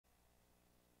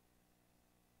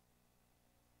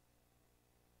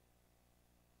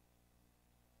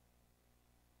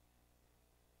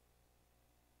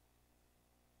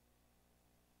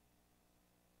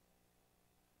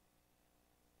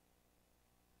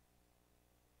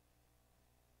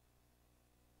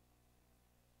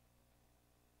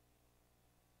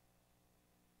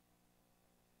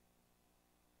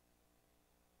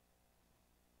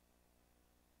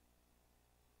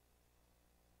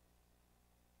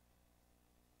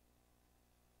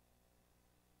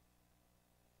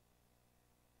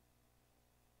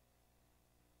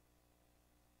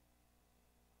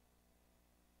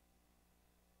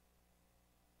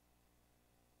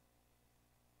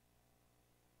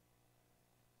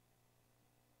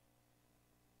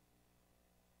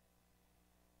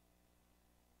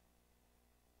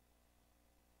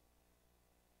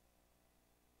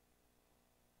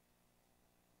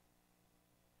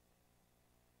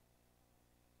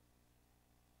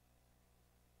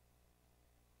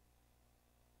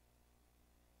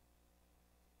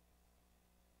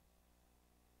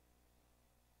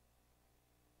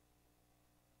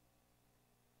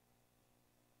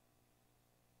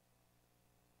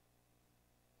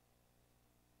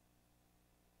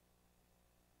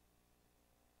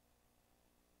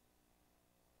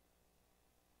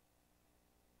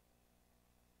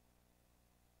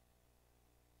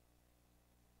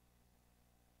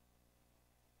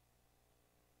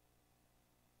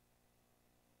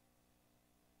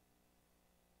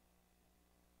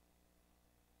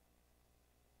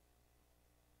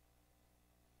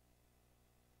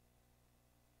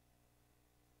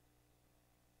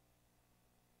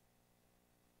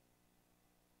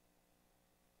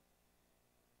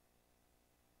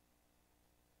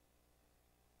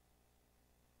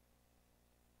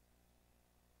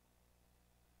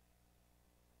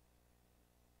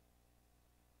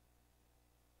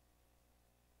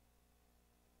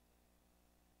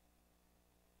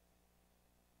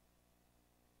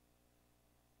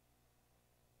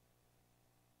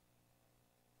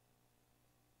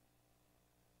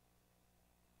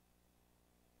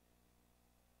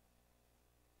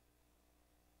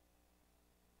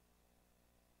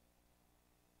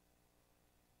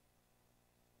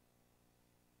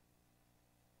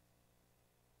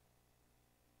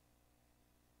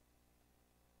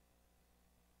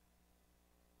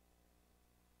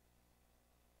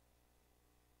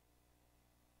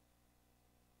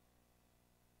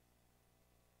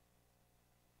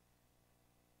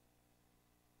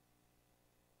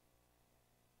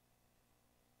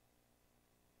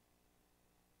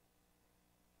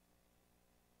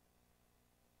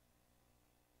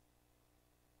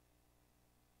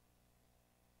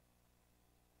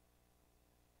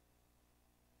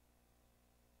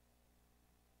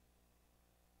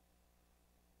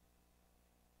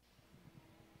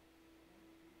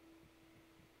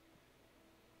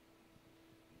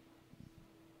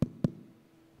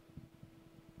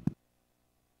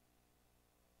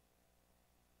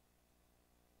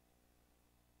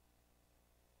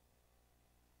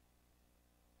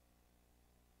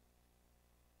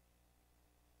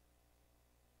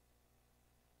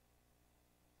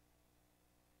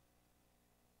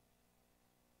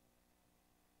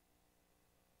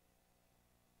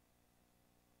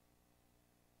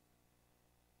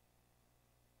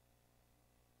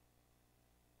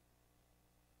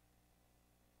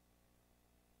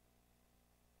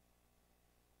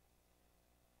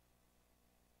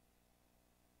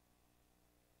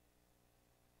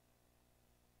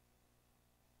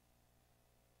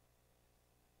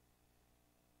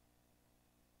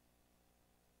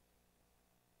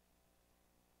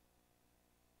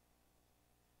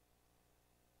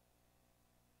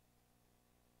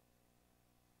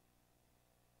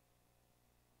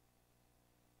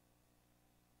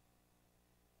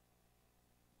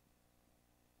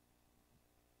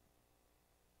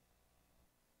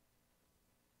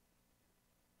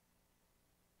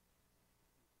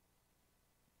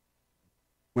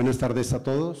Buenas tardes a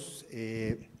todos.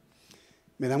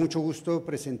 Me da mucho gusto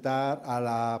presentar a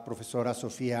la profesora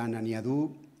Sophia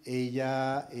Ananiadou.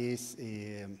 Ella es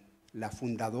la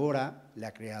fundadora,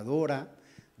 la creadora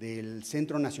del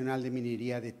Centro Nacional de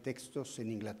Minería de Textos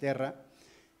en Inglaterra.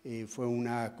 Fue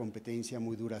una competencia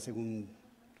muy dura, según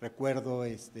recuerdo,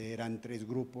 eran 3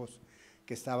 grupos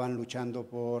que estaban luchando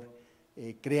por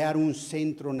crear un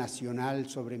centro nacional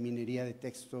sobre minería de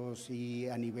textos y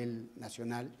a nivel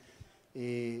nacional.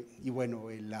 Y bueno,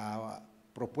 la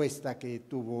propuesta que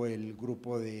tuvo el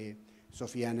grupo de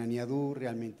Sophia Ananiadou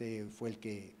realmente fue el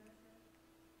que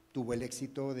tuvo el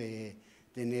éxito de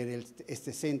tener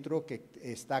este centro que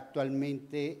está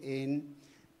actualmente en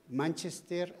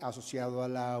Manchester, asociado a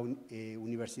la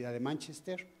Universidad de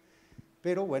Manchester.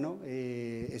 Pero bueno,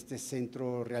 este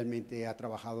centro realmente ha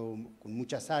trabajado con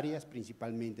muchas áreas,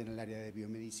 principalmente en el área de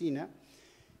biomedicina.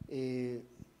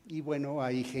 Y bueno,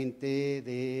 hay gente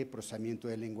de procesamiento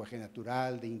de lenguaje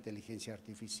natural, de inteligencia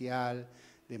artificial,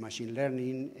 de machine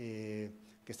learning,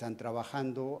 que están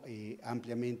trabajando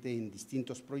ampliamente en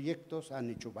distintos proyectos, han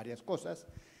hecho varias cosas.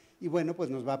 Y bueno, pues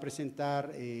nos va a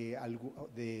presentar algo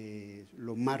de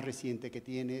lo más reciente que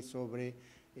tiene sobre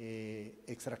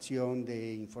extracción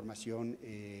de información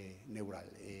neural,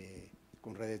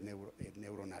 con redes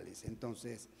neuronales.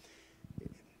 Entonces,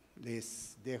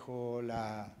 les dejo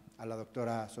a la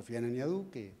doctora Sophia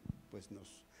Ananiadou, que pues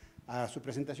nos haga su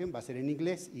presentación, va a ser en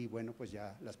inglés y bueno, pues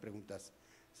ya las preguntas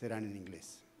serán en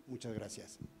inglés. Muchas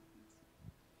gracias.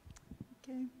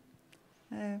 Okay.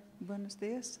 Buenos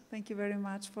días. Thank you very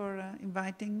much for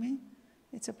inviting me.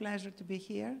 It's a pleasure to be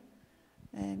here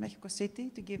in Mexico City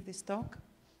to give this talk.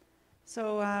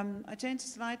 So I changed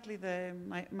slightly the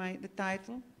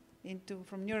title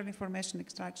from neural information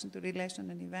extraction to relation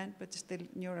and event, but still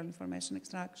neural information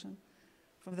extraction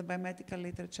from the biomedical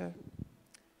literature.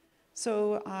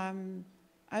 So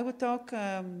I would talk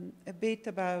a bit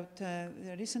about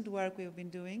the recent work we've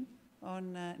been doing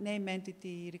on name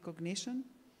entity recognition,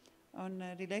 on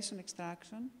relation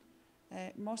extraction,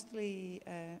 mostly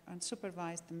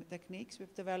unsupervised techniques.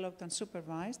 We've developed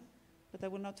unsupervised, but I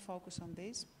will not focus on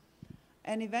this.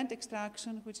 And event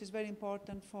extraction, which is very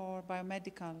important for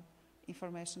biomedical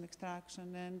information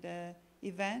extraction, and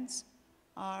events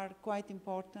are quite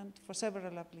important for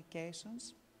several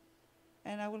applications.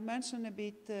 And I will mention a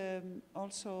bit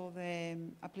also the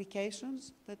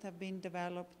applications that have been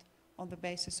developed on the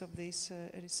basis of this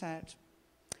research.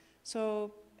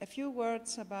 So a few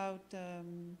words about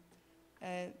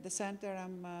the center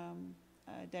I'm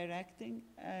directing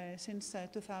since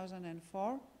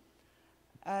 2004.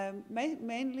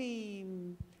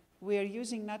 Mainly, we are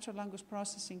using natural language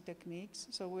processing techniques,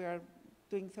 so we are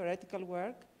doing theoretical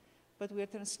work, but we are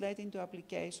translating to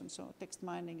applications. So text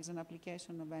mining is an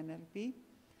application of NLP.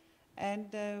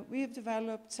 And we have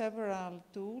developed several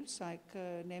tools like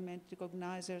name entity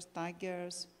recognizers,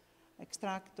 taggers,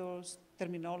 extractors,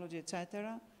 terminology,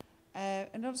 etc.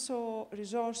 And also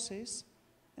resources.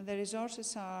 And the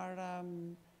resources are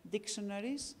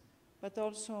dictionaries, but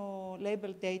also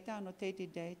labeled data,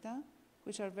 annotated data,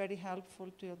 which are very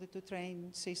helpful to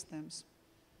train systems.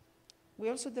 We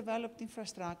also developed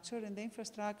infrastructure, and the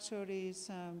infrastructure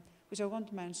is, which I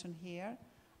won't mention here,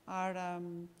 are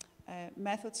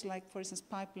methods like, for instance,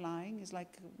 pipeline is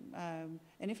like an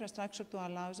infrastructure to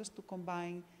allow us to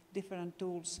combine different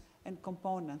tools and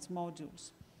components,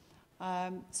 modules.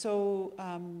 So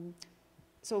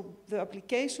the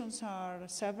applications are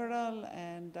several,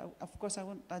 and of course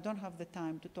I don't have the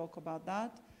time to talk about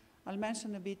that. I'll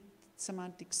mention a bit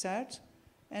semantic search,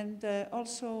 and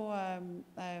also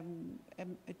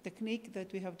a technique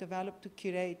that we have developed to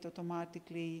curate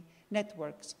automatically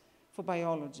networks for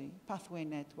biology, pathway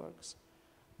networks,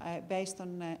 based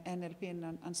on NLP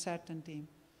and uncertainty.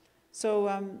 So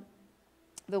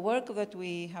the work that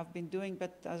we have been doing,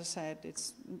 but as I said,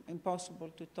 it's impossible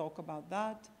to talk about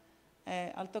that.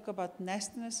 I'll talk about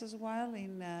nestedness as well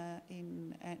in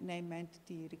name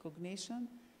entity recognition.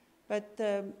 But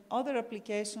other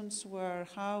applications were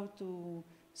how to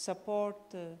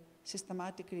support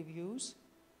systematic reviews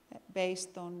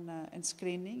based on and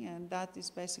screening, and that is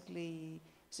basically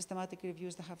systematic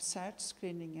reviews that have search,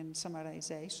 screening, and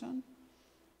summarization.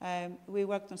 We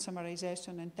worked on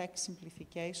summarization and text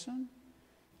simplification.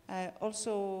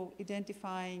 Also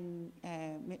identifying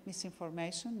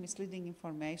misinformation, misleading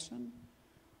information,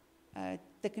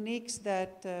 techniques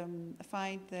that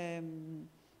find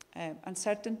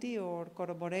uncertainty or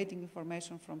corroborating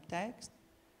information from text,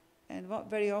 and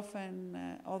very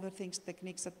often other things,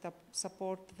 techniques that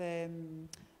support the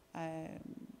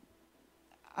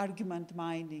argument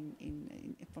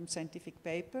mining from scientific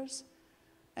papers.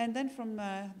 And then from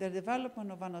the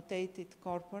development of annotated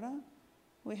corpora,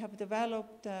 we have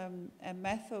developed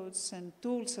methods and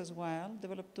tools as well,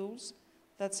 developed tools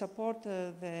that support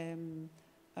the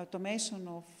automation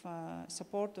of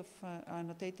support of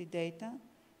annotated data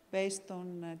based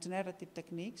on generative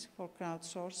techniques for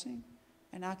crowdsourcing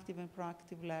and active and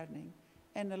proactive learning,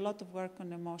 and a lot of work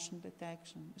on emotion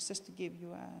detection. It's just to give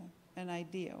you an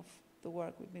idea of the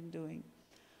work we've been doing.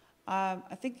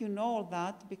 I think you know all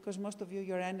that because most of you,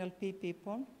 you're NLP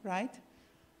people, right?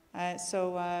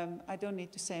 So I don't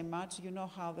need to say much. You know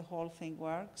how the whole thing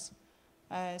works.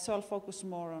 So I'll focus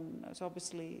more on, so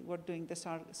obviously we're doing the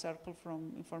circle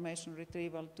from information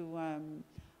retrieval to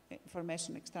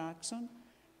information extraction.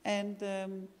 And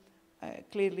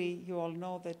clearly you all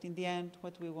know that in the end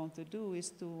what we want to do is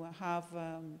to have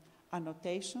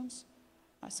annotations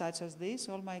such as this.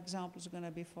 All my examples are going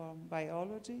to be from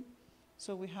biology.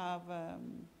 So we have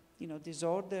you know,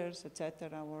 disorders,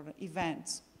 etc., or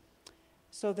events.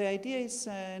 So the idea is,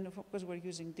 and of course we're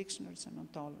using dictionaries and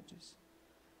ontologies.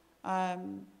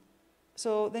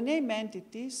 So the name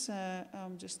entities,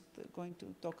 I'm just going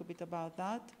to talk a bit about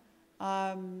that.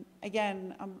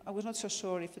 Again, I was not so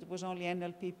sure if it was only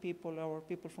NLP people or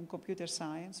people from computer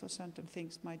science, so certain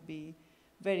things might be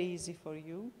very easy for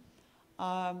you.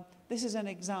 This is an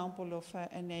example of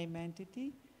a name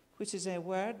entity, which is a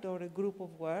word or a group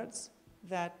of words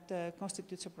that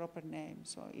constitutes a proper name.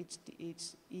 So it's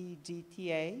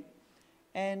EGTA.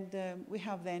 And we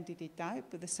have the entity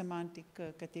type, the semantic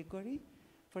category,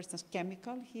 for instance,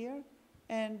 chemical here.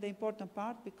 And the important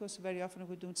part, because very often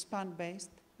we do span-based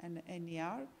and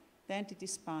NER, the entity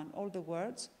span, all the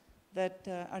words that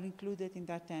are included in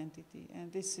that entity.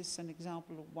 And this is an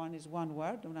example of one is one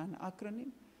word, an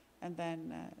acronym, and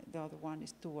then the other one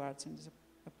is two words, and it's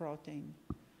a protein.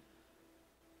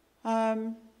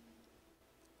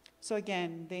 So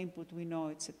again, the input, we know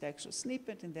it's a textual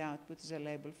snippet, and the output is a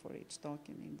label for each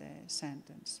token in the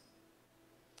sentence.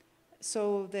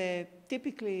 So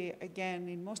typically, again,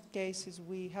 in most cases,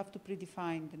 we have to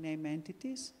predefine the name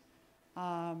entities.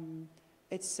 The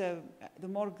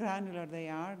more granular they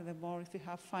are, the more, if you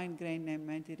have fine-grained name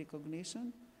entity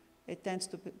recognition, it tends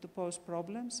to pose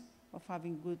problems of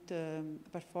having good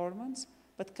performance.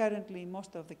 But currently,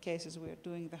 most of the cases we are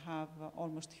doing, they have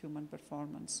almost human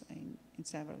performance in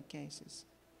several cases.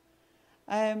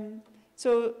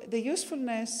 So the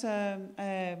usefulness,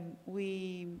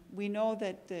 we know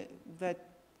that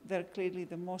they're clearly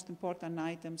the most important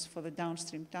items for the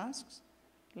downstream tasks,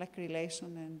 like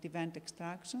relation and event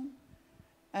extraction.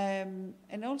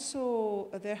 And also,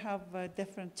 they have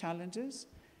different challenges.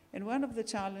 And one of the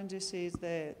challenges is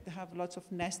that they have lots of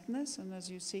nestedness. And as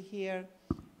you see here,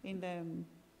 in the,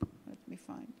 let me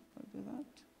find, I'll do that.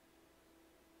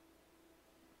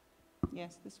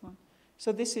 Yes, this one.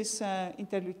 So this is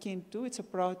interleukin-2, it's a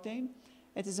protein.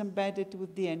 It is embedded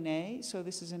with DNA, so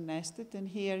this is a nested. And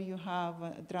here you have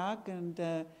a drug and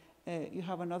you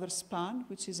have another span,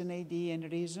 which is an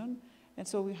ADN region. And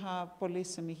so we have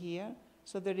polysemy here.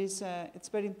 So there is, it's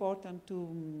very important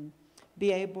to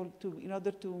be able to, in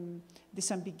order to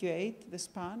disambiguate the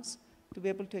spans, to be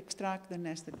able to extract the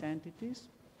nested entities.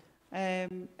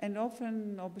 And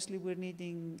often, obviously, we're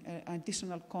needing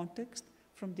additional context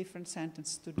from different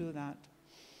sentences to do that.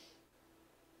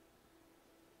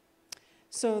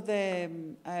 So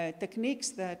the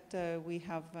techniques that we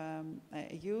have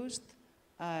used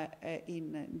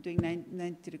in doing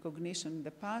entity recognition in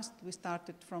the past, we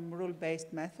started from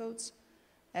rule-based methods.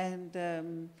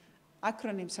 And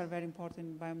acronyms are very important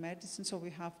in biomedicine, so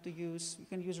we have to use, you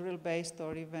can use rule-based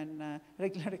or even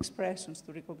regular expressions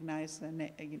to recognize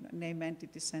name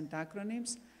entities and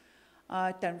acronyms,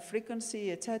 term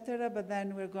frequency, etc. But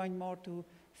then we're going more to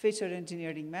feature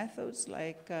engineering methods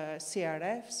like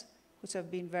CRFs, which have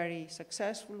been very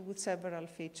successful with several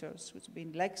features, which have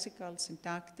been lexical,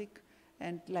 syntactic,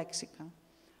 and lexica.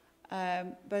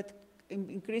 But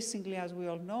increasingly, as we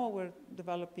all know, we're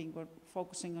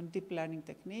focusing on deep learning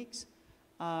techniques,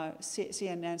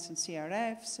 CNNs and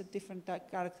CRFs, different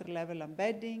character level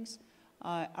embeddings,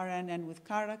 RNN with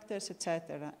characters,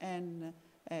 etc. And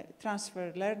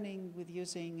transfer learning with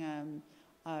using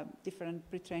different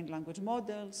pre-trained language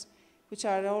models, which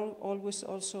are always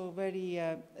also very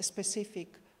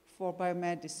specific for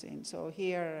biomedicine. So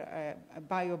here,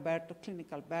 BioBERT or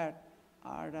clinical BERT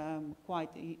are quite,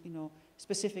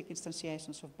 specific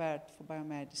instantiations of BERT for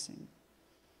biomedicine.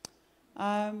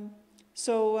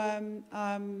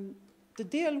 To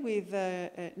deal with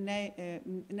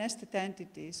nested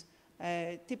entities,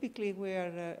 typically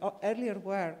we're, earlier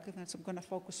work, and I'm going to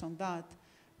focus on that,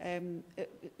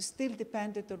 still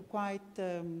depended on quite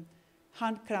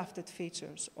handcrafted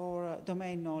features or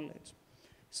domain knowledge.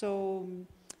 So,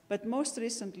 but most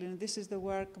recently, and this is the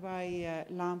work by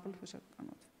Lampel, which I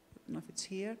don't know if it's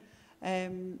here,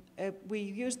 we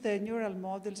used the neural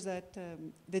models that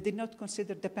they did not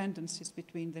consider dependencies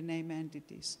between the name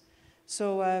entities.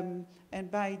 So,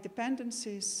 and by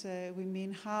dependencies, we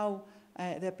mean how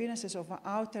the appearances of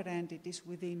outer entities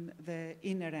within the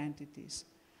inner entities.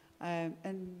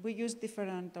 And we use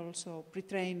different also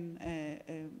pre-trained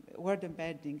word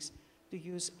embeddings to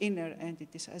use inner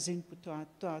entities as input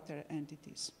to outer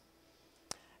entities.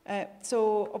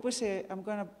 So obviously, I'm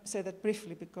going to say that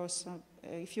briefly because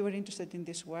if you were interested in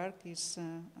this work, it's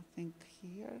I think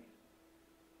here.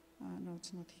 No,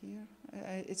 it's not here.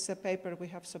 It's a paper we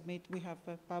have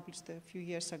published a few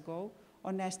years ago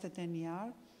on nested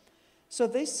NER. So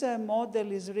this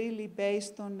model is really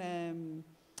based on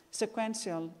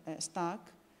sequential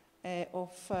stack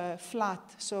of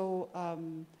flat. So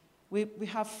we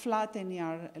have flat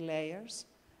NER layers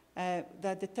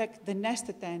that detect the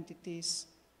nested entities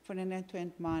for an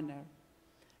end-to-end manner.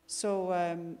 So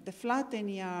the flat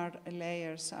NER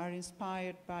layers are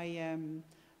inspired by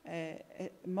a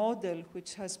model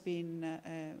which has been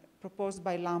proposed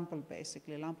by Lampel,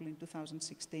 basically, Lampel in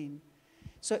 2016.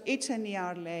 So each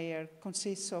NER layer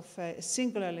consists of a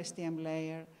single LSTM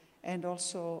layer and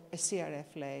also a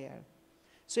CRF layer.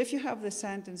 So if you have the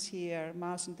sentence here,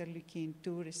 mouse interleukin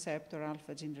 2 receptor,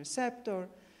 alpha gene receptor,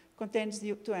 contains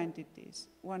two entities.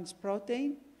 One is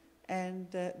protein,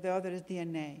 and the other is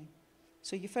DNA.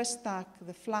 So you first stack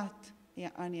the flat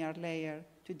NER layer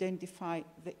to identify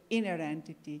the inner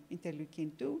entity,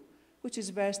 interleukin 2, which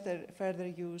is further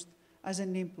used as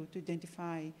an input to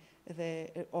identify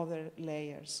the other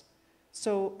layers.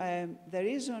 So the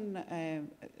reason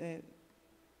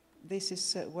this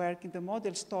is working, the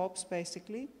model stops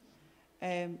basically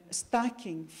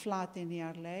stacking flat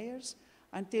NER layers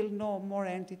until no more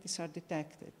entities are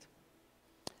detected.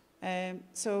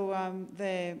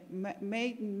 The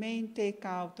main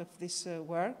takeout of this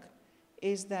work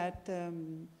is that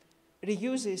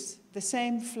reuses the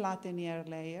same flat NER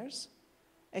layers,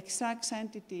 extracts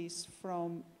entities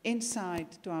from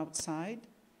inside to outside,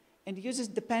 and uses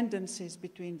dependencies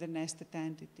between the nested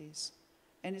entities.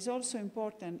 And it's also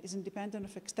important, is independent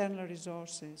of external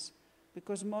resources,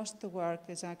 because most of the work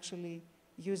is actually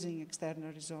using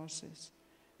external resources.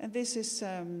 And this is,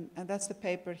 and that's the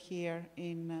paper here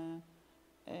in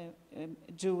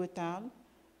Zhu et al.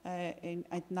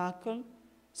 At NACL.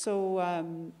 So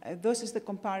this is the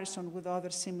comparison with other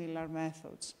similar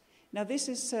methods. Now this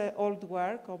is old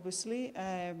work, obviously.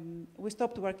 We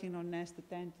stopped working on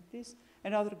nested entities,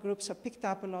 and other groups have picked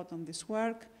up a lot on this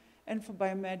work, and for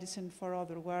biomedicine for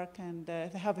other work, and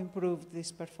they have improved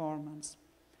this performance.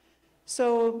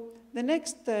 So the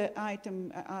next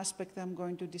aspect I'm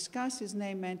going to discuss is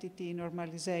name entity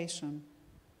normalization.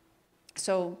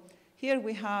 So here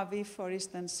we have, if for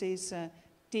instance is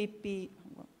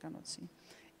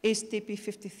is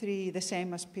TP53 the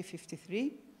same as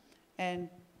P53, and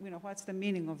what's the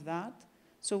meaning of that?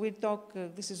 So we talk,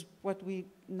 this is what we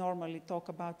normally talk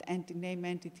about, name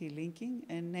entity linking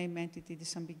and name entity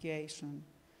disambiguation.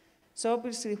 So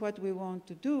obviously what we want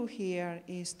to do here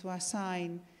is to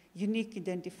assign unique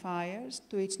identifiers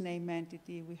to each name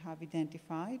entity we have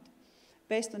identified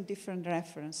based on different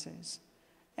references.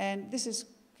 And this is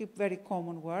very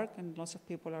common work, and lots of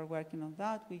people are working on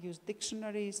that. We use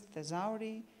dictionaries,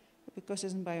 thesauri, because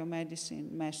it's in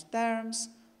biomedicine, mesh terms,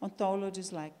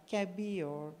 ontologies like KEBI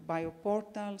or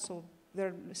bioportal. So there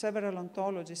are several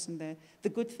ontologies, and the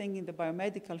good thing in the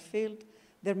biomedical field,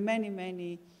 there are many,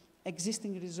 many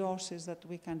existing resources that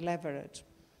we can leverage.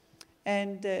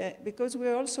 And because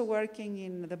we're also working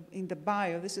in the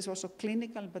bio, this is also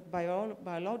clinical but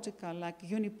biological, like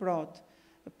UniProt,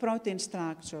 protein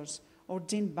structures, or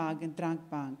gene bank and drug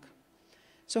bank.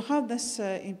 So how does,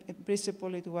 in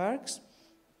principle, it works?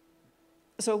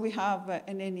 So we have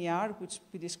an NER, which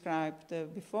we described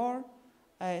before.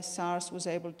 SARS was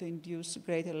able to induce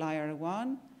greater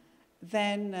LIR1.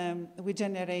 Then we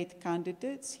generate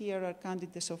candidates. Here are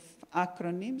candidates of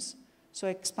acronyms, so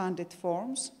expanded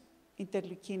forms.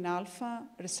 Interleukin alpha,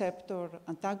 receptor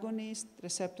antagonist,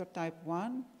 receptor type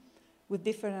 1, with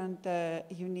different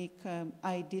unique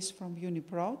IDs from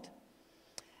UniProt.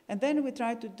 And then we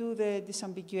try to do the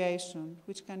disambiguation,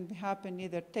 which can happen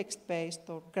either text-based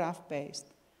or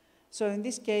graph-based. So in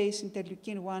this case,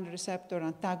 interleukin-1 receptor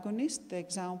antagonist, the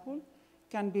example,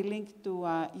 can be linked to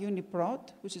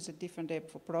UniProt, which is a different name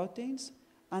for proteins,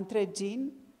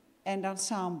 Entregene, and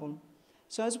ensemble.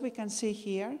 So as we can see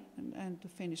here, and to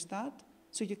finish that,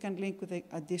 so you can link with the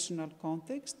additional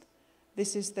context,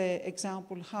 This is the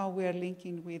example how we are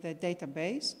linking with a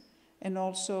database and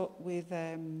also with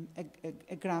a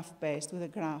graph-based, with a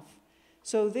graph.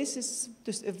 So this is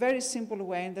just a very simple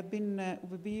way, and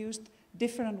we've used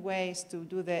different ways to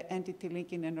do the entity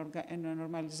linking and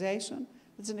normalization.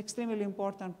 It's an extremely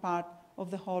important part of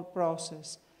the whole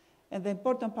process. And the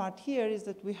important part here is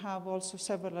that we have also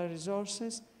several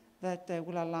resources that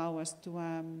will allow us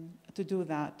to do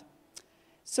that.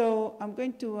 So I'm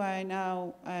going to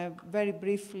now very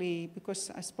briefly,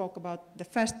 because I spoke about the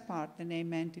first part, the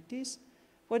name entities,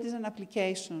 what is an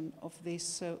application of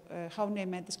this, how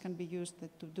name entities can be used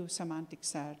to do semantic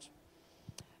search.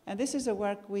 And this is a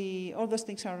work all those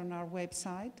things are on our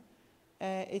website.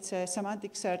 It's a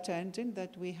semantic search engine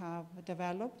that we have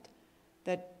developed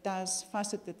that does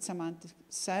faceted semantic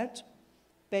search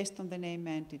based on the name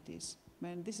entities.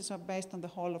 And this is based on the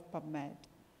whole of PubMed,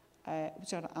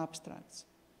 which are abstracts.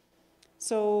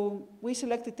 So we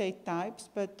selected 8 types,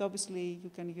 but obviously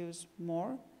you can use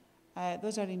more.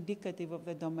 Those are indicative of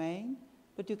the domain,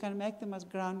 but you can make them as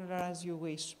granular as you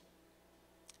wish.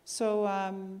 So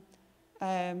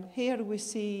here we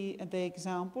see the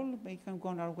example. You can go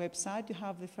on our website. You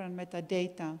have different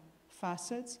metadata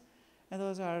facets. And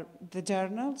those are the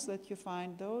journals that you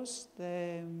find those,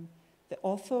 the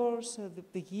authors,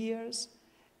 the years.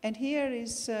 And here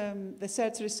is the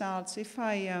search results. If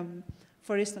I,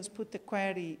 for instance, put a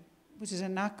query, which is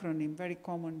an acronym, very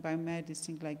common in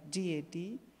biomedicine, like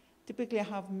GAD, typically I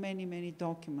have many, many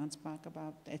documents back,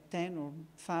 about 10 or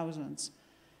thousands.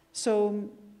 So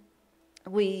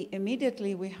we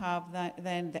have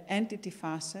then the entity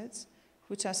facets,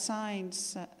 which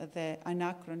assigns an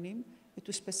acronym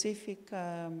to specific,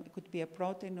 it could be a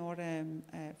protein or,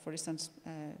 for instance,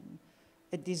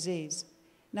 a disease.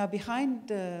 Now behind,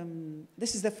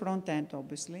 this is the front end,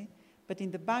 obviously, but in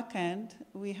the back end,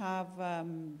 we have,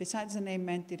 besides the name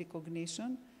entity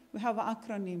recognition, we have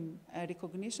acronym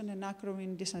recognition and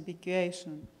acronym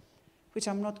disambiguation, which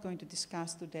I'm not going to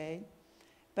discuss today.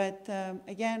 But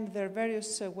again, there are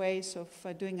various ways of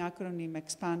doing acronym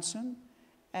expansion.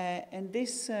 And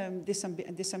this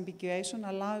disambiguation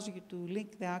allows you to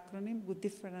link the acronym with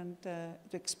different, to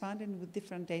expand it with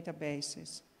different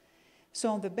databases.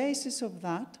 So on the basis of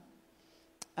that,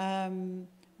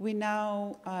 we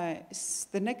now,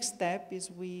 the next step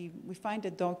is we find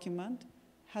a document,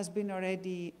 has been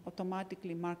already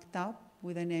automatically marked up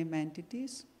with the name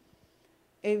entities.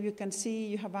 As you can see,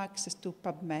 you have access to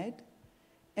PubMed.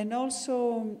 And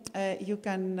also, you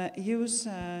can you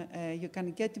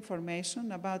can get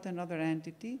information about another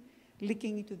entity,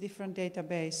 linking it to different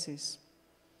databases.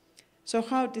 So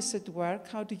how does it work?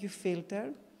 How do you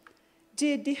filter?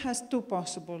 GAD has 2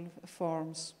 possible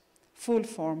forms, full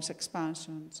forms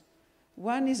expansions.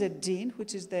 One is a gene,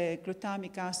 which is the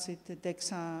glutamic acid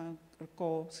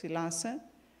deoxycarboxylase,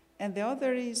 and the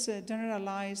other is a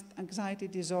generalized anxiety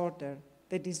disorder,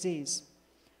 the disease.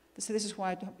 So this is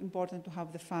why it's important to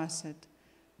have the facet.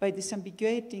 By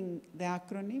disambiguating the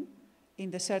acronym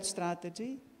in the search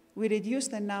strategy, we reduce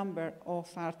the number of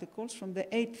articles from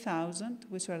the 8,000,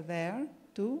 which are there,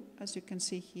 to, as you can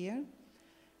see here,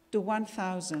 to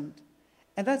 1,000.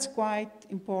 And that's quite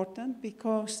important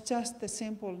because just the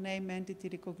simple name entity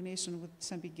recognition with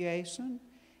disambiguation,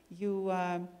 you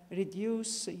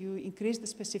increase the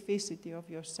specificity of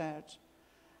your search.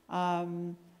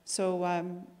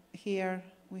 Here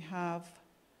we have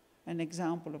an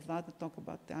example of that. I talk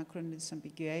about the acronym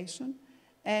disambiguation.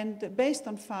 And based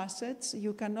on facets,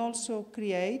 you can also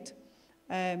create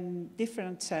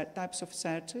different types of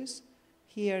searches.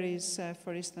 Here is,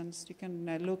 for instance, you can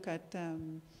look at,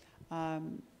 I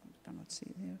cannot see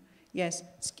it here. Yes,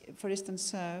 for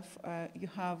instance, you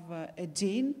have a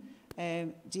gene,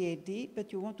 GAD,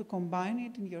 but you want to combine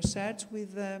it in your search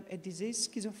with a disease,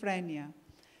 schizophrenia.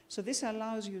 So this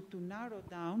allows you to narrow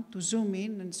down, to zoom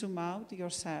in and zoom out your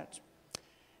search.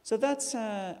 So that's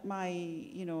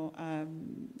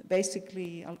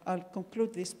basically, I'll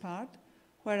conclude this part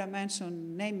where I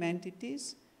mention name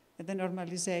entities, the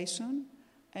normalization,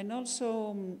 and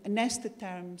also nested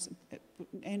terms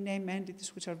and name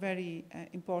entities, which are very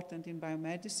important in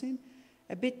biomedicine.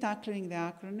 A bit tackling the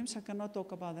acronyms. I cannot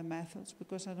talk about the methods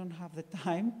because I don't have the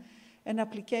time. An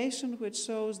application which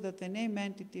shows that the name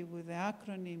entity with the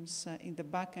acronyms in the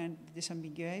back end,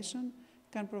 disambiguation,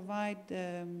 can provide,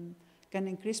 can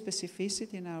increase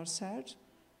specificity in our search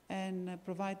and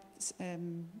provide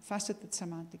faceted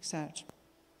semantic search.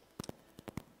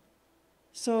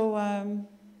 So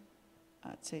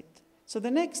that's it. So the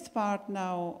next part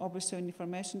now, obviously in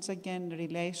information, is again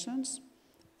relations.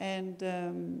 And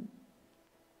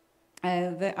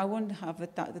I won't have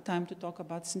the time to talk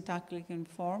about syntactically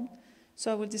informed.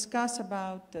 So we'll discuss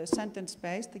about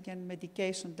sentence-based, again,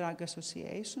 medication-drug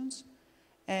associations,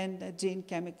 and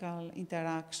gene-chemical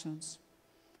interactions.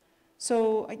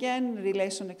 So again,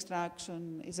 relation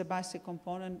extraction is a basic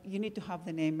component. You need to have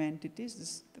the name entities. This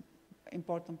is the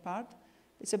important part.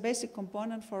 It's a basic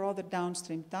component for all the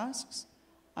downstream tasks,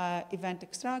 event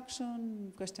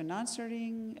extraction, question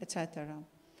answering, etc.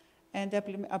 And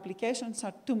the applications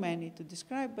are too many to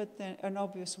describe, but an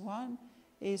obvious one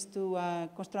is to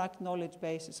construct knowledge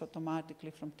bases automatically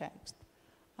from text.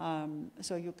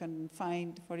 So you can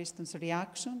find, for instance,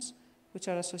 reactions which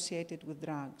are associated with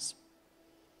drugs.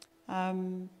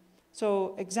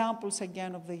 So examples,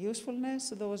 again, of the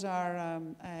usefulness, those are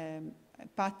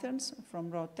patterns from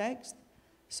raw text.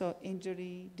 So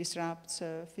injury disrupts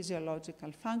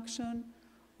physiological function,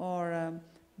 or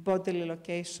bodily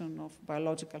location of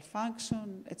biological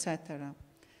function, etc.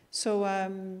 So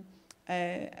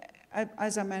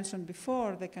as I mentioned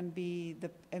before, they can be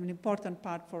an important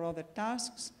part for other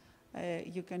tasks.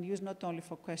 You can use not only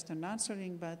for question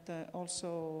answering, but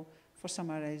also for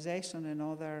summarization and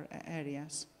other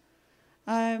areas.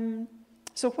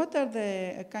 So what are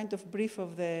a kind of brief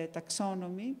of the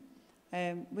taxonomy?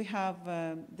 We have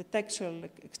the textual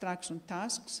extraction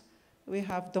tasks. We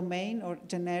have domain or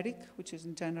generic, which is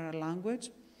in general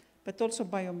language, but also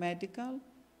biomedical.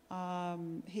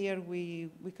 Here we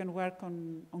can work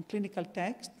on clinical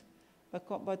text,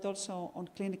 but also on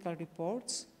clinical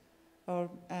reports or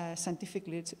scientific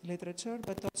literature,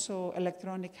 but also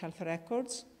electronic health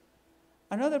records.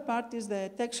 Another part is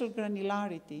the textual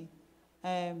granularity.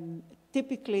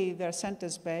 Typically, they're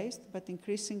sentence-based, but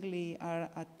increasingly are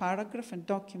at paragraph and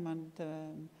document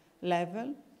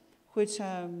level, which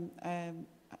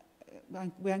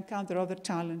we encounter other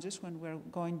challenges when we're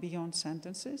going beyond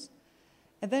sentences.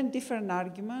 And then different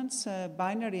arguments,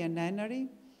 binary and n-ary.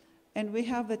 And we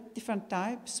have the different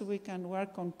types. We can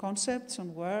work on concepts,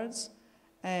 on words,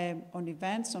 on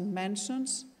events, on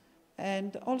mentions.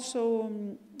 And also,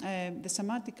 the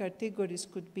semantic categories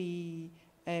could be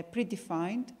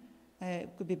predefined,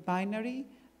 could be binary,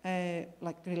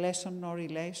 like relation, no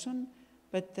relation.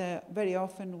 But very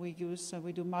often we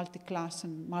do multi-class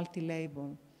and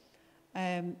multi-label.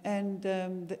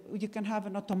 You can have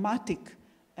an automatic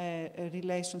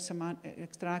relation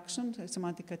extraction,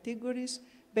 semantic categories,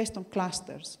 based on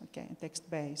clusters, okay, and text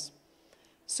base.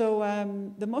 So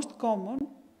the most common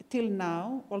till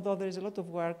now, although there is a lot of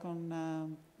work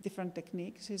on different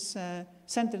techniques, is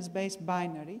sentence-based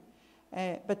binary,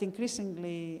 but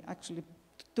increasingly, actually,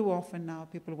 too often now,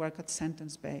 people work at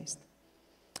sentence-based.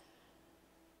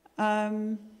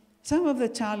 Some of the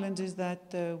challenges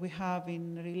that we have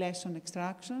in relation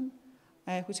extraction,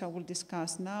 which I will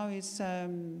discuss now, is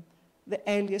the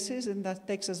aliases, and that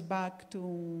takes us back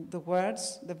to the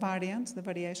words, the variants, the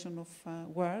variation of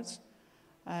words.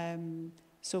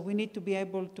 So we need to be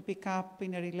able to pick up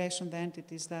in a relation the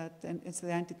entities that, and it's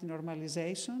the entity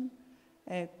normalization,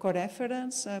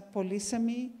 coreference,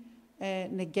 polysemy,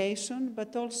 negation,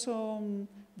 but also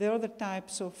the other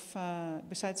types of,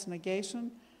 besides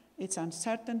negation, it's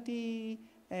uncertainty,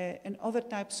 and other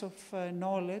types of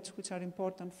knowledge which are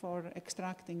important for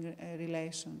extracting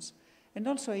relations. And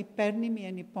also hypernymy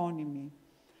and eponymy.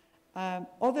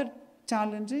 Other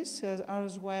challenges are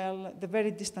as well the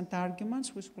very distant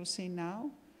arguments, which we'll see now,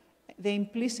 the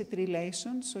implicit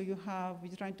relation, so you're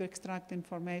trying to extract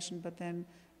information, but then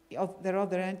there are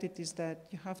other entities that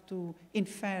you have to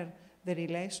infer the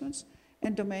relations,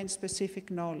 and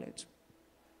domain-specific knowledge.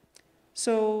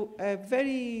 So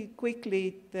very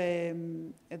quickly,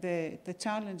 the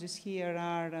challenges here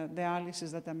are the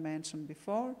aliases that I mentioned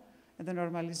before, and the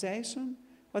normalization.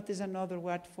 What is another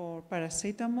word for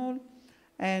paracetamol?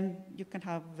 And you can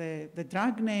have the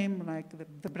drug name, like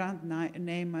the brand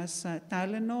name as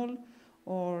Tylenol,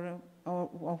 or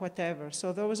whatever.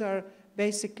 So those are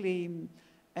basically,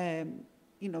 the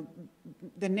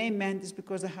name meant is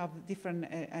because they have different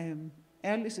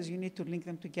aliases, you need to link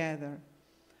them together.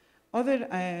 Other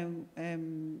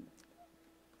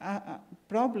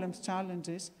problems,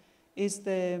 challenges, is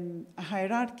the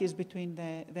hierarchies between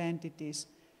the entities,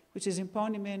 which is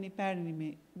eponymy and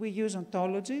hypernymy. We use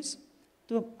ontologies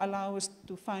to allow us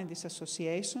to find these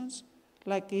associations,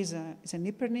 like is an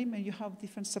hypernym, and you have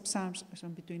different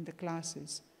subsumptions between the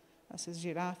classes, as a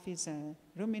giraffe is a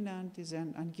ruminant, is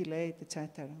an ungulate,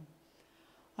 etc.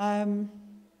 And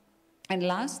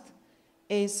last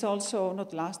is also,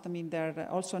 not last, I mean, there are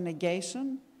also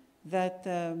negation that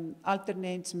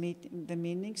alternates the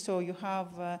meaning. So you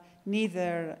have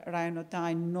neither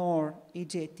ryanodine nor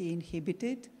EGAT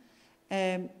inhibited.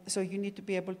 So you need to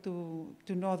be able to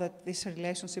know that this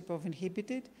relationship of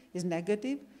inhibited is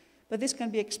negative. But this can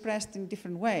be expressed in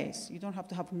different ways. You don't have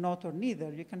to have not or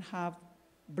neither. You can have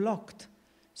blocked.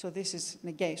 So this is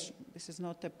negation. This is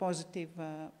not a positive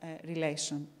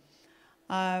relation.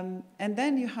 And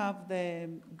then you have the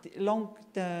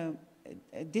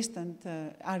distant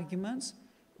arguments,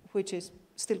 which is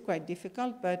still quite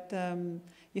difficult, but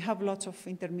you have lots of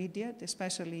intermediate,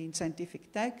 especially in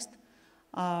scientific text.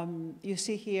 You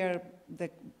see here the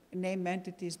name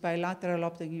entities bilateral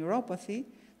optic neuropathy,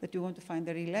 that you want to find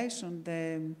the relation.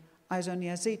 The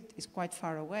isoniazid is quite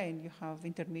far away, and you have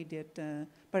intermediate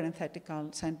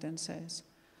parenthetical sentences.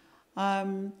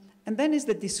 And then is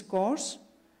the discourse.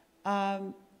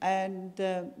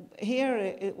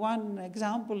 Here, one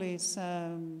example is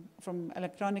from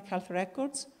electronic health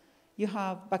records. You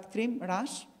have Bactrim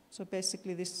rash. So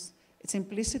basically, it's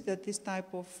implicit that this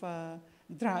type of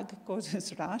drug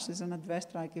causes rash, is an adverse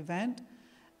drug event.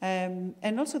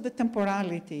 And also the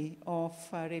temporality of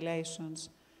relations.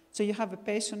 So you have a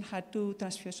patient had 2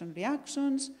 transfusion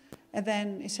reactions, and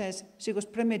then it says she was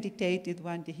premeditated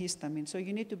with antihistamine. So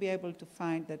you need to be able to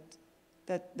find that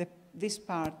this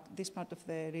part of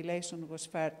the relation was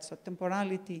fair. So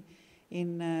temporality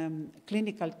in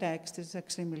clinical text is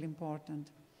extremely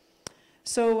important.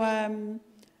 So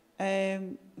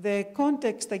the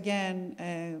context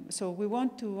again, so we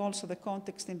want to also the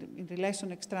context in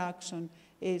relation extraction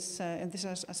is, and this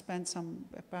I spent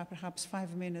perhaps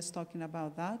 5 minutes talking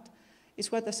about that,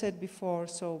 is what I said before.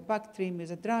 So Bactrim is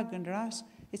a drug and rash,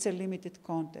 it's a limited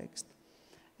context.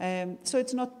 So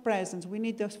it's not present. We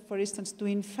need, for instance, to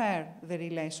infer the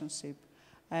relationship.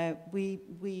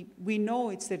 We know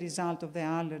it's the result of the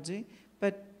allergy,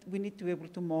 but we need to be able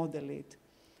to model it.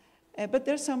 But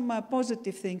there's some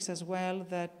positive things as well,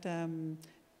 that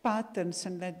patterns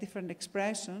and that different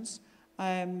expressions,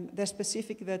 they're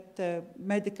specific that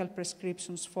medical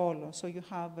prescriptions follow. So you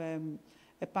have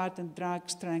a pattern drug,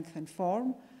 strength, and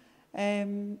form.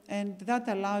 And that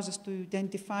allows us to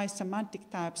identify semantic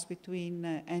types between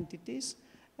entities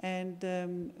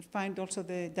and find also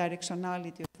the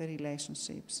directionality of the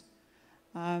relationships.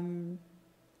 Let me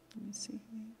see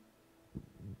here.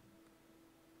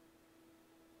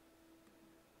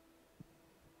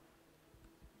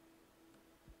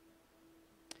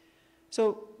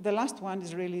 So the last one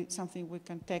is really something we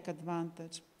can take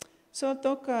advantage. So I'll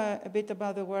talk a bit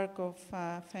about the work of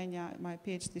Fenya, my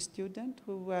PhD student,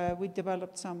 who we did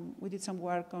some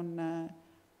work on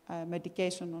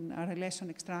medication on relation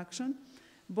extraction,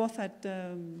 both at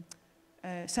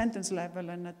sentence level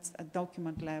and at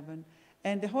document level.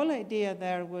 And the whole idea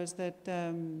there was that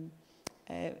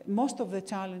most of the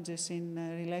challenges in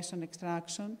relation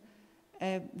extraction,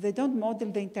 they don't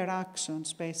model the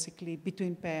interactions, basically,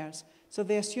 between pairs. So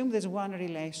they assume there's one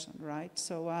relation, right?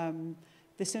 So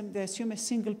they assume a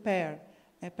single pair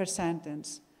per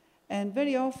sentence. And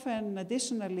very often,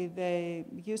 additionally, they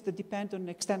use the depend on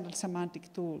external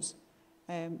semantic tools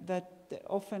that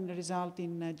often result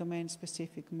in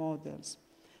domain-specific models.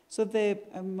 So the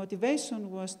motivation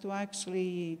was to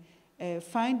actually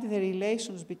find the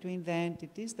relations between the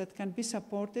entities that can be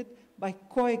supported by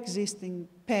coexisting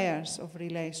pairs of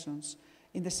relations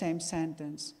in the same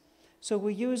sentence. So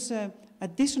we use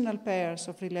additional pairs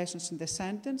of relations in the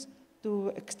sentence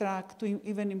to extract, to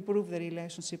even improve the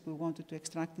relationship we wanted to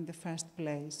extract in the first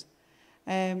place.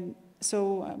 Let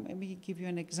me give you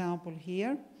an example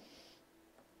here.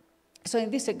 So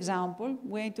in this example,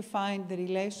 we aim to find the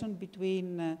relation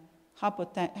between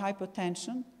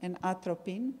hypotension and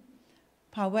atropine.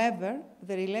 However,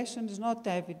 the relation is not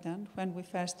evident when we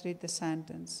first read the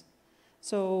sentence.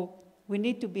 So we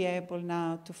need to be able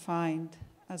now to find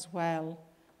as well,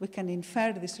 we can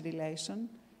infer this relation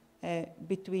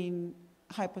between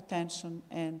hypotension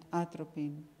and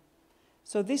atropine.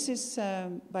 So this is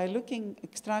by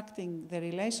extracting the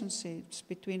relationships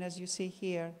between, as you see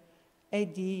here,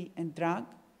 ADE and drug,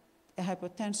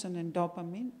 hypotension and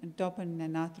dopamine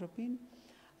and atropine.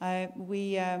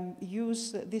 We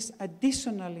use these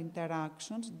additional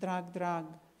interactions, drug-drug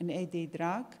and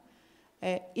AD-drug,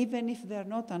 even if they're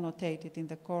not annotated in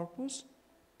the corpus,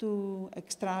 to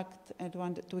extract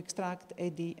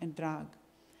AD and drug.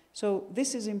 So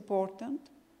this is important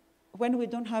when we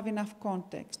don't have enough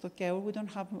context, okay, or we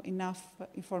don't have enough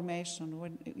information,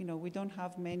 when we don't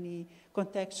have many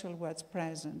contextual words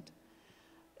present.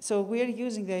 So we're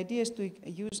using the ideas to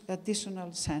use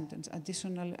additional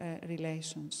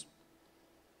relations.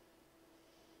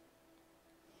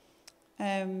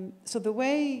 So the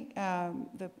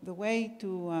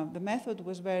method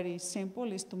was very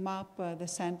simple, is to map the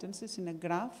sentences in a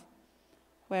graph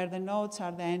where the nodes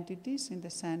are the entities in the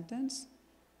sentence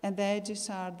and the edges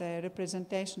are the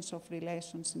representations of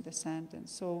relations in the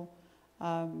sentence. So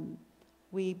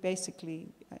we basically,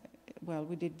 well,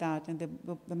 we did that. And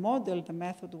the model, the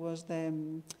method was a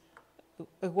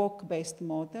walk-based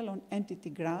model on entity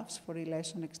graphs for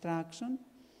relation extraction.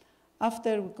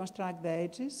 After we construct the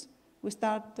edges, we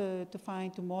start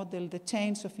to model the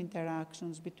chains of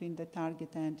interactions between the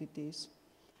target entities.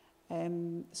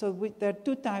 So there are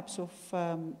two types of,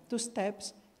 two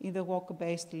steps in the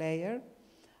walk-based layer.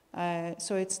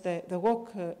 So it's the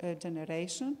walk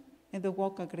generation and the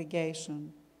walk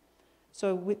aggregation.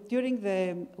 So during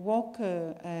the walk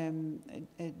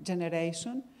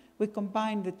generation, we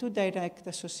combine the two direct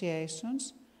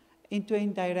associations into an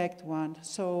indirect one.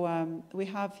 So we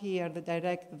have here the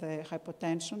direct, the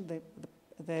hypotension,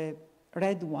 the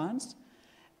red ones,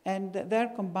 and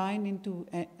they're combined into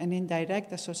an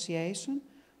indirect association,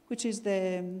 which is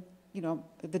the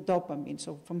dopamine,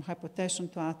 so from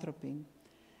hypotension to atropine.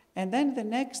 And then the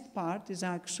next part is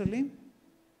actually,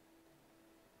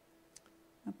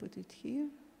 I'll put it here.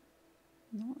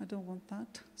 No, I don't want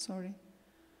that, sorry.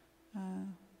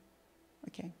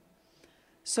 Okay.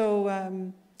 So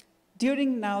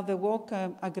during now the walk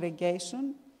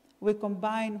aggregation, we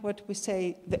combine what we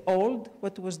say the old,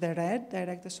 what was the red,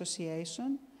 direct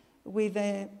association, with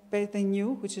the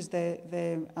new, which is the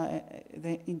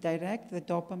indirect, the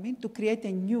dopamine, to create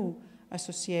a new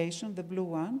association, the blue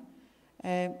one,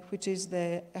 which is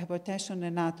the hypotension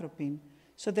and atropine.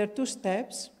 So there are two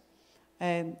steps.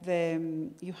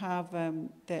 You have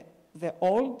the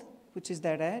old, which is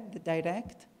the red, the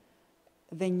direct,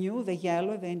 the new, the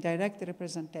yellow, the indirect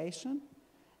representation,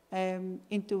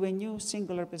 into a new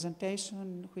single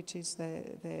representation, which is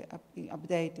the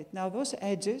updated. Now those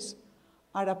edges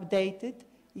are updated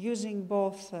using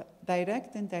both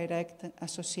direct and indirect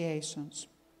associations.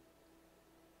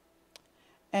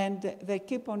 And they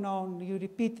keep on, you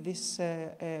repeat this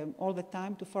all the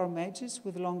time to form edges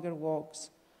with longer walks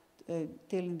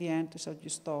till in the end, so you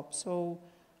stop. So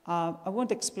I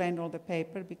won't explain all the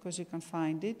paper because you can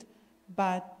find it,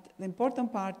 but the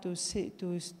important part to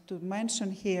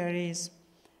mention here is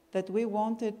that we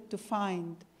wanted to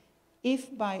find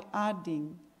if by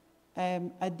adding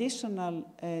additional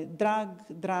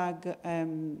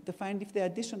to find if the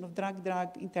addition of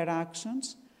drug-drug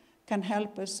interactions can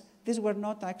help us. These were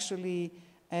not actually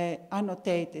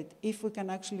annotated, if we can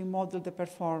actually model the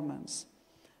performance.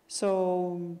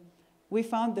 So we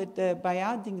found that by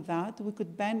adding that, we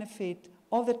could benefit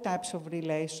other types of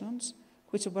relations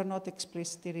which were not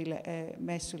explicitly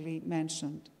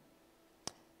mentioned.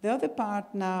 The other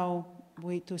part now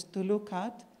to look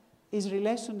at is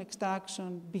relation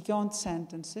extraction beyond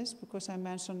sentences, because I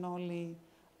mentioned only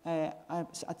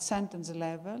at sentence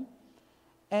level.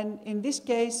 And in this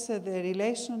case, the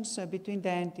relations between the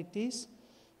entities,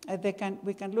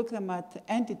 we can look them at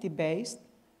entity-based.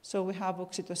 So we have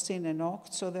oxytocin and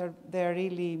oct. So they're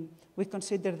really, we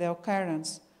consider the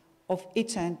occurrence of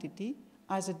each entity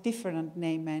as a different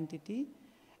name entity.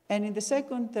 And in the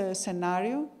second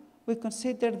scenario, we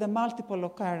consider the multiple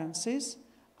occurrences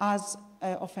as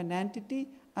of an entity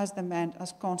as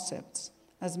concepts,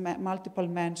 as multiple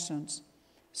mentions.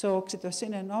 So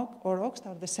oxytocin and oxt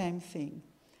are the same thing.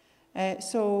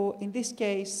 So in this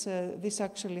case, this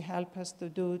actually helps us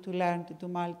to learn to do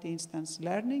multi-instance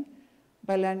learning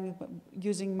by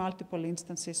using multiple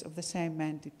instances of the same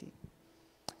entity.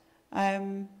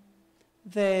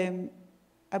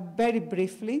 Very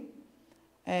briefly,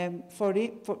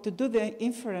 to do the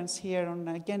inference here on,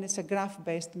 again, it's a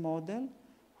graph-based model.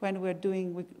 When we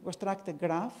construct a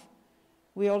graph,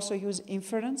 we also use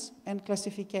inference and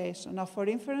classification. Now for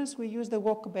inference, we use the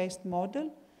walk-based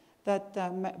model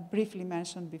that briefly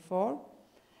mentioned before.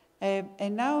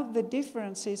 And now the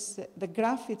difference is the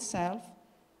graph itself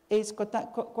is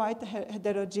quite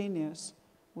heterogeneous.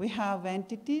 We have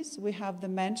entities, we have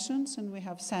dimensions, and we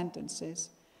have sentences.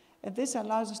 And this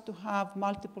allows us to have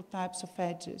multiple types of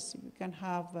edges. You can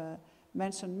have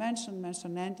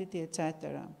mention, entity,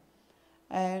 etc.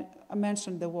 I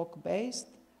mentioned the walk-based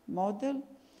model.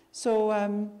 So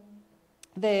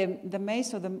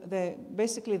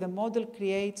basically the model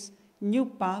creates new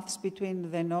paths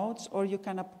between the nodes, or you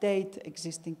can update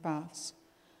existing paths.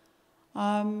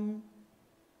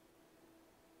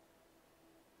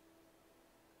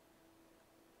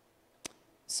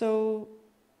 So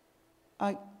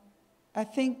I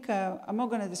think I'm not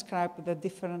going to describe the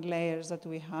different layers that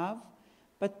we have,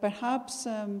 but perhaps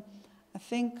I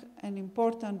think an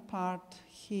important part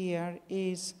here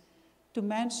is to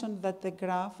mention that the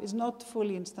graph is not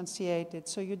fully instantiated.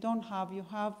 So you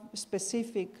have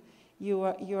specific,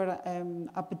 you're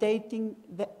updating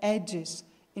the edges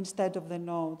instead of the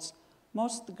nodes.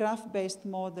 Most graph-based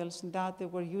models that they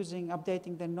were using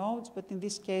updating the nodes, but in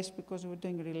this case, because we're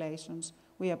doing relations,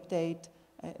 we update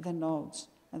the nodes,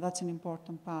 and that's an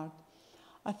important part.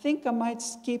 I think I might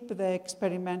skip the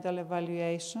experimental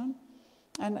evaluation,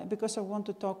 and because I want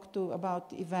to talk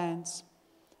about events.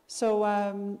 So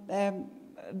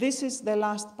this is the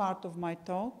last part of my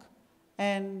talk,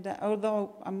 and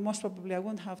although most probably I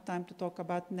won't have time to talk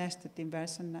about nested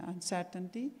events and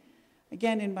uncertainty,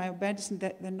 again, in biomedicine,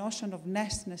 the notion of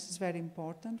nestedness is very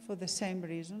important for the same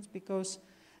reasons, because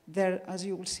they're, as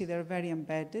you will see, they're very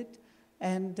embedded.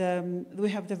 And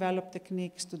we have developed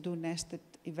techniques to do nested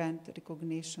event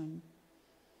recognition.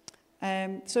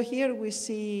 So here we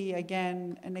see,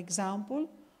 again, an example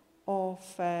of,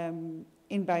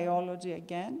 in biology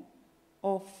again,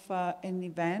 of an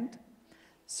event.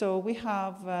 So we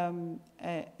have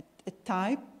a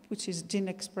type, which is gene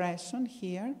expression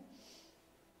here.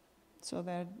 So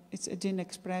there, it's a gene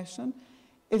expression.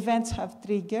 Events have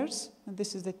triggers, and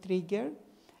this is the trigger.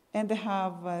 And they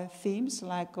have themes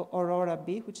like Aurora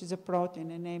B, which is a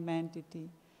protein, a name entity.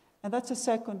 And that's a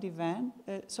second event.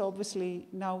 So obviously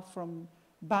now from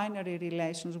binary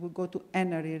relations, we go to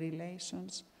n-ary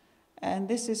relations. And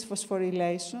this is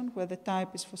phosphorylation, where the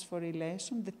type is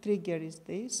phosphorylation. The trigger is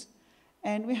this.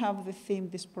 And we have the theme,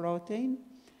 this protein.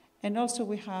 And also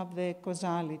we have the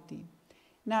causality.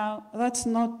 Now, that's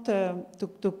not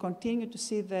to continue to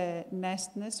see the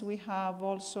nestedness. We have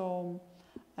also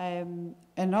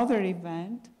another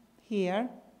event here,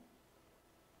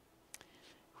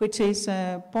 which is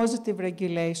positive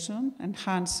regulation,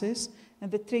 enhances,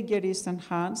 and the trigger is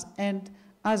enhanced, and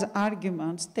as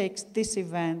arguments takes this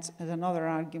event as another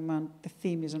argument, the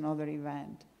theme is another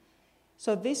event.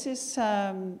 So this is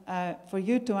for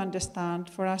you to understand,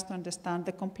 for us to understand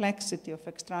the complexity of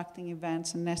extracting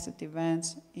events and nested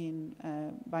events in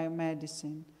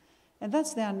biomedicine. And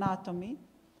that's the anatomy.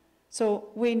 So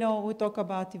we know, we talk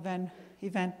about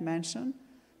event mention,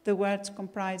 the words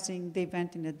comprising the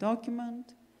event in a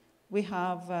document. We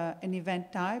have an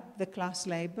event type, the class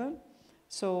label.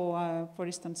 So for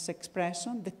instance,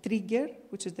 expression, the trigger,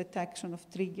 which is detection of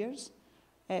triggers,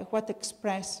 what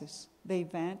expresses the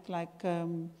event, like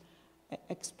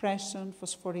expression,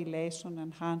 phosphorylation,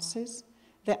 enhances.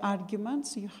 The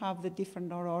arguments, you have the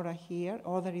different aurora here,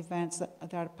 other events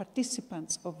that are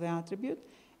participants of the attribute,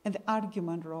 and the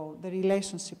argument role, the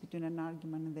relationship between an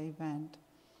argument and the event.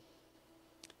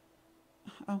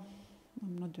 Oh,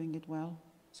 I'm not doing it well,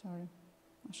 sorry.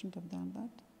 I shouldn't have done that.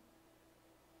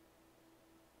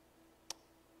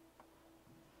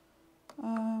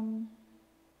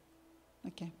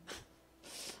 Okay.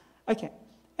 Okay,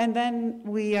 and then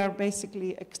we are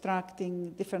basically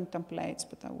extracting different templates,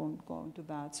 but I won't go into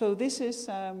that. So this is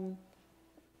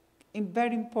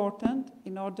very important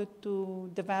in order to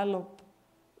develop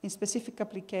in specific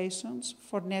applications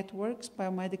for networks,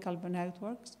 biomedical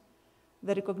networks.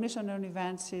 The recognition of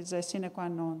events is a sine qua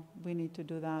non. We need to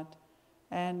do that.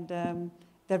 And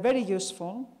they're very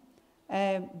useful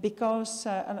because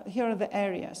here are the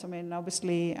areas. I mean,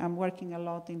 obviously, I'm working a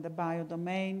lot in the bio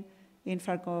domain, in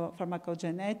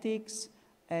pharmacogenetics,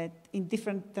 in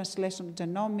different translational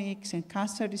genomics, in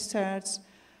cancer research.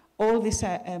 All these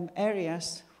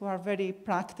areas who are very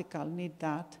practical need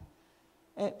that.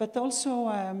 But also,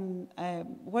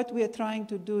 what we are trying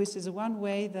to do is one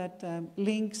way that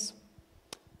links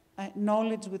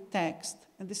knowledge with text.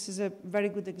 And this is a very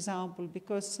good example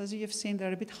because, as you've seen,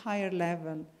 they're a bit higher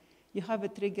level. You have a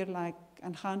trigger like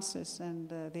enhances, and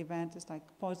the event is like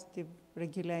positive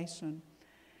regulation.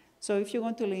 So if you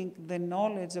want to link the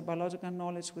knowledge, the biological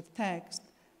knowledge with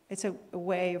text, it's a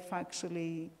way of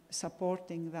actually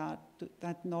supporting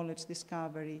that knowledge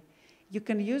discovery. You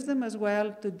can use them as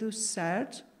well to do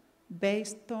search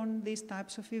based on these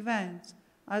types of events.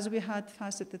 As we had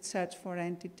faceted search for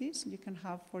entities, you can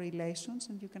have for relations,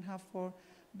 and you can have for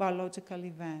biological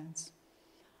events.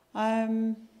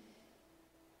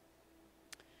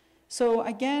 So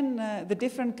again, the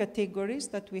different categories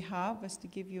that we have, as to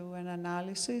give you an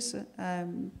analysis.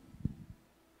 I'm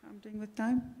doing with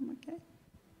time, okay.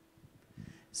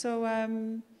 So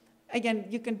again,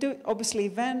 you can do, obviously,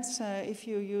 events. If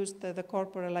you use the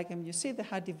corporal like MUC, they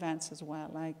had events as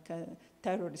well, like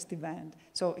terrorist event.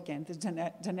 So again, the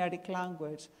generic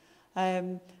language.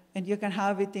 And you can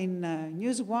have it in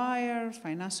newswire,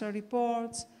 financial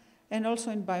reports, and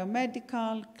also in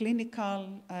biomedical, clinical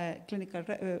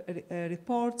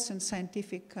reports and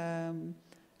scientific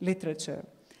literature.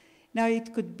 Now,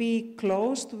 it could be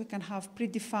closed. We can have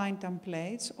predefined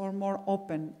templates or more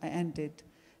open-ended.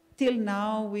 Till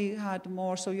now, we had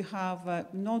more, so you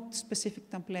have not specific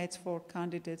templates for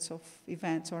candidates of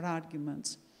events or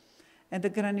arguments. And the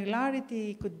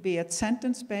granularity could be at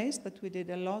sentence-based, that we did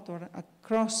a lot, or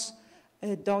across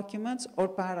documents or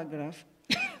paragraph.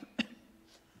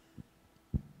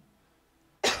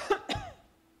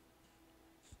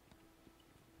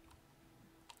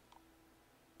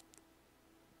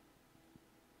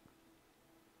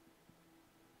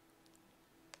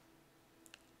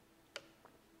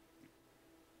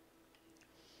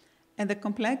 And the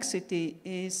complexity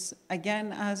is,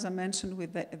 again, as I mentioned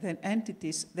with the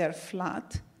entities, they're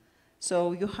flat.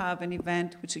 So you have an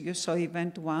event, which you saw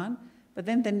event 1, but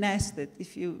then the nested,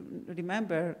 if you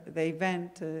remember the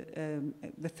event,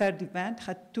 the third event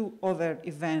had 2 other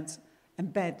events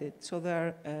embedded. So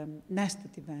they're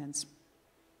nested events.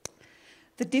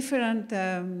 The different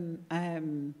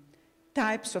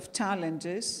types of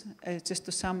challenges, just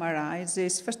to summarize,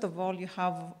 is first of all, you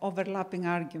have overlapping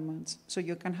arguments. So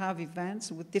you can have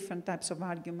events with different types of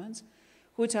arguments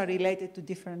which are related to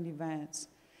different events.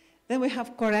 Then we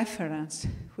have coreference,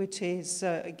 which is,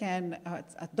 again,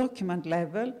 at document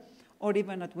level, or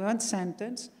even at one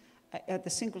sentence, at the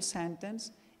single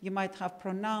sentence, you might have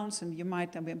pronouns and you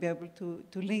might be able to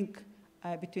link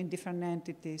between different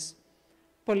entities.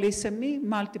 Polysemy,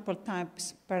 multiple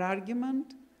types per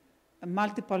argument,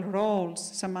 multiple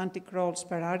roles, semantic roles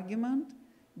per argument,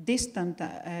 distant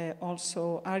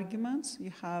also arguments.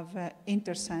 You have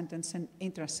intersentence and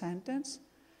intrasentence.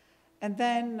 And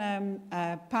then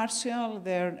partial,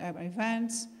 there are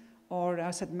events, or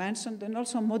as I mentioned, and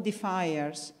also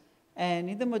modifiers. And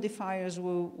in the modifiers,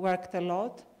 we worked a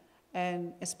lot,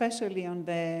 and especially on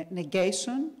the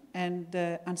negation and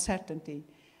uncertainty.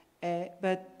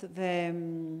 But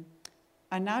the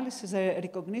analysis,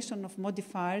 recognition of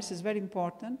modifiers is very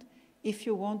important if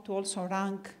you want to also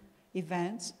rank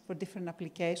events for different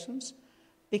applications,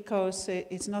 because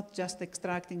it's not just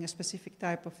extracting a specific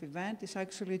type of event, it's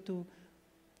actually to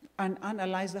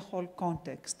analyze the whole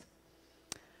context.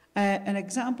 An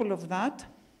example of that,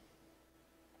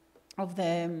 of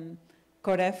the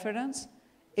coreference,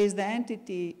 is the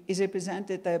entity is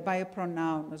represented by a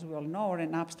pronoun, as we all know, or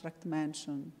an abstract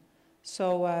mention.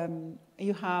 So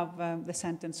you have the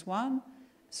sentence 1,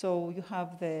 so you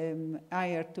have the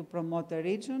hire to promote the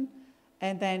region,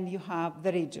 and then you have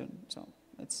the region. So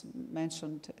it's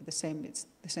mentioned it's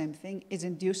the same thing. It's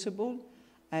inducible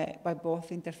by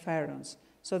both interference.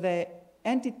 So the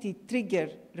entity trigger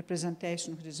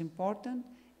representation, which is important,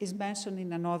 is mentioned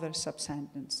in another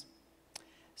subsentence.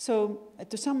 So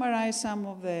to summarize some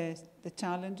of the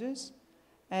challenges,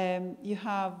 you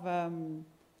have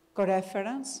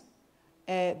coreference.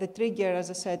 The trigger, as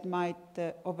I said, might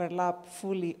overlap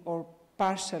fully or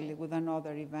partially with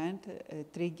another event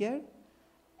trigger.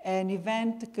 An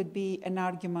event could be an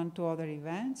argument to other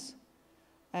events.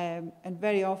 And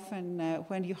very often,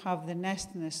 when you have the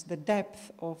nestedness, the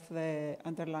depth of the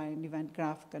underlying event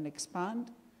graph can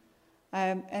expand.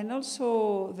 And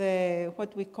also,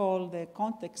 what we call the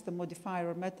context, the modifier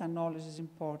or meta-knowledge is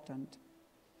important.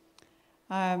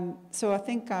 So I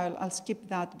think I'll skip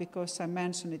that because I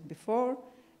mentioned it before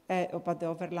about the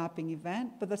overlapping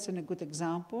event, but that's a good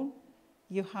example.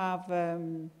 You have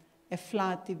a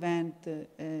flat event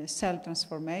cell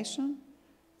transformation,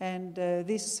 and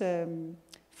this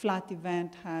flat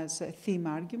event has a theme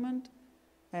argument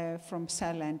from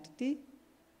cell entity,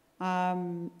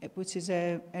 which is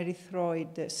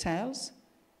erythroid cells,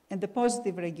 and the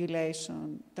positive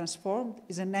regulation transformed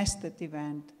is a nested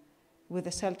event with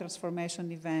a cell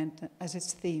transformation event as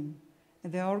its theme.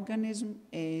 And the organism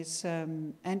is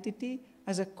entity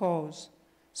as a cause.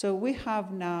 So we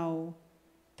have now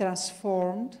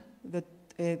transformed, there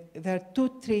are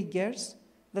 2 triggers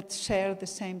that share the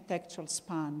same textual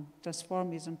span.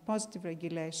 Transformism, positive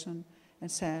regulation, and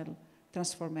cell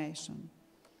transformation.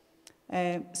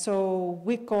 So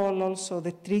we call also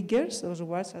the triggers, those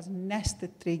words, as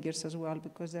nested triggers as well,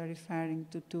 because they're referring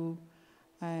to 2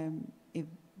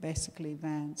 basically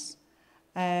events.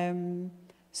 We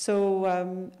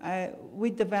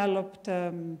developed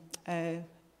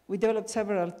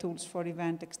several tools for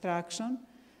event extraction.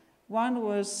 One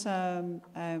was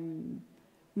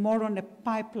more on the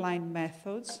pipeline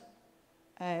methods,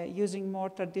 using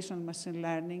more traditional machine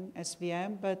learning,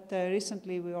 SVM, but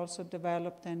recently we also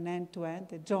developed an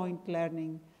end-to-end, a joint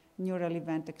learning neural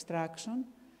event extraction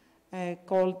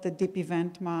called the Deep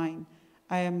Event Mine.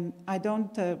 I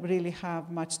don't really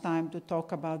have much time to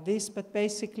talk about this, but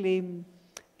basically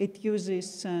it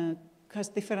uses, has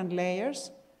different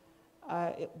layers.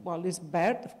 This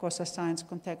BERT, of course, assigns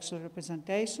contextual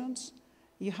representations.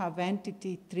 You have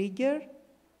entity trigger,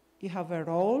 you have a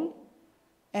role,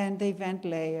 and the event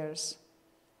layers.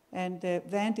 And the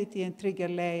entity and trigger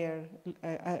layer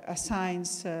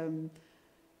assigns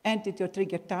entity or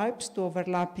trigger types to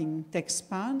overlapping text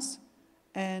spans.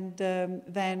 And I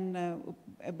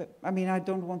mean, I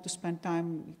don't want to spend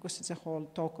time because it's a whole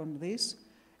talk on this.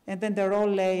 And then the role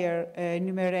layer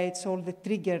enumerates all the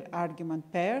trigger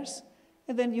argument pairs.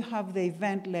 And then you have the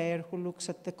event layer who looks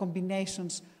at the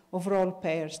combinations of role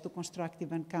pairs to construct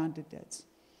event candidates.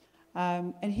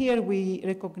 And here we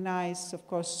recognize, of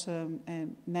course,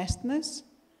 nestedness.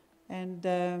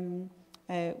 And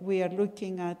we are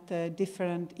looking at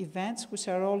different events which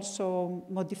are also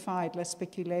modified, like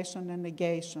speculation and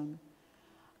negation.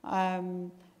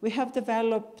 We have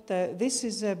developed, this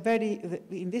is a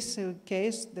in this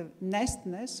case, the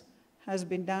nestedness has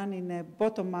been done in a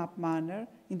bottom-up manner,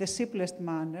 in the simplest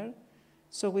manner.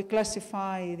 So we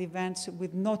classify the events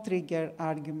with no trigger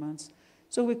arguments.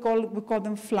 So we call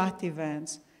them flat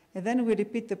events. And then we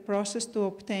repeat the process to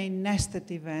obtain nested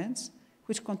events,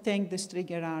 which contain these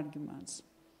trigger arguments.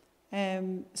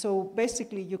 So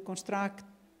basically, you construct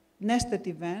nested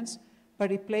events by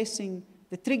replacing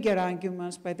the trigger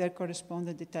arguments by their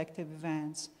corresponding detective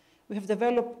events. We have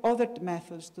developed other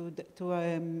methods to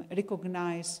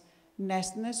recognize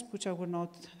nestedness, which I will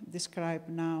not describe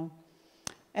now.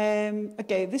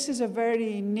 Okay, this is a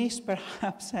very niche,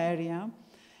 perhaps, area.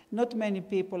 Not many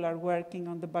people are working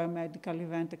on the biomedical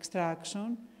event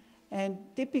extraction. And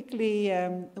typically,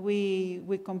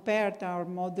 we compared our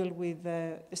model with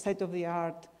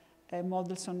state-of-the-art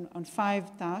models on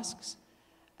 5 tasks.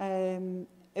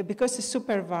 Because it's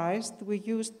supervised, we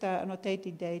used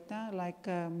annotated data like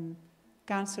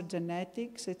cancer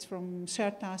genetics. It's from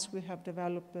shared tasks we have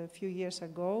developed a few years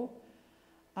ago.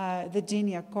 The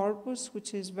Genia corpus,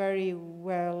 which is very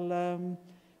well,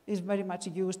 is very much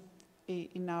used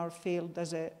in our field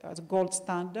as a gold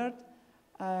standard.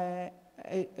 A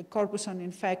corpus on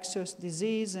infectious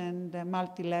disease and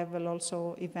multi-level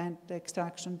also event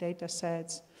extraction data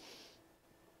sets.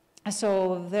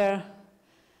 So there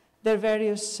are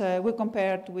various, we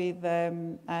compared with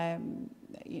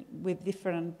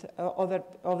different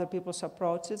other people's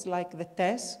approaches, like the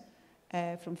TESS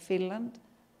from Finland,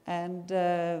 and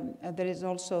there is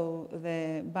also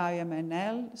the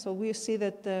BioMNL. So we see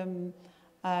that in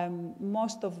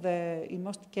most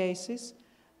cases,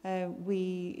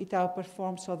 it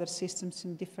outperforms other systems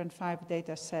in different 5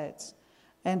 data sets.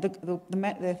 And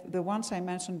the ones I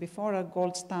mentioned before are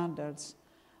gold standards.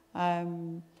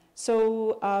 Again,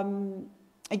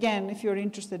 if you're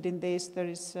interested in this, there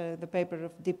is the paper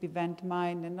of Deep Event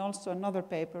Mine and also another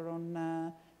paper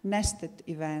on nested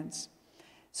events.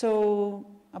 So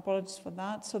apologies for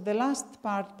that. So the last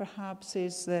part perhaps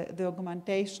is the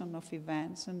augmentation of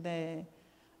events and the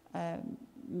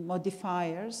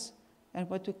modifiers, and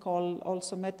what we call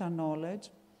also meta-knowledge.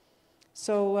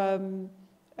 So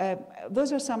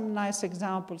those are some nice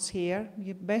examples here.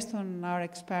 Based on our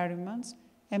experiments,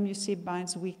 MUC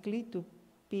binds weekly to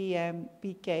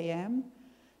PKM.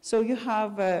 So you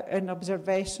have an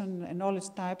observation, a knowledge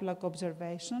type like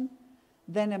observation,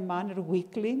 then a manner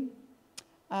weekly,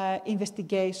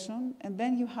 investigation, and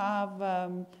then you have,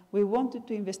 we wanted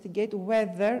to investigate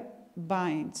whether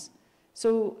binds.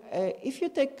 So if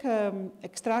you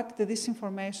extract this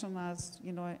information as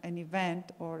an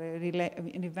event or a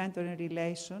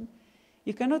relation,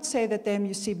 you cannot say that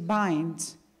MUC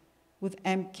binds with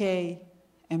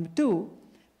MK-M2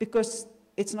 because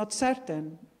it's not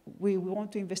certain. We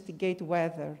want to investigate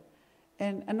whether.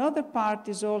 And another part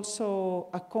is also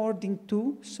according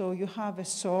to, so you have a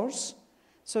source.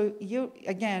 So you,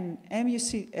 again,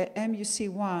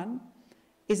 MUC1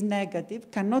 is negative,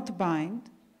 cannot bind,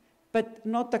 but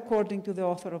not according to the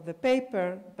author of the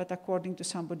paper, but according to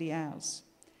somebody else.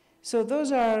 So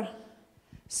those are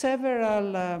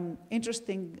several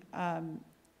interesting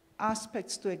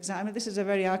aspects to examine. This is a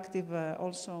very active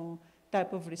also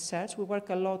type of research. We work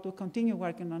a lot, we continue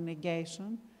working on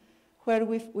negation, where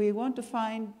we want to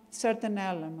find certain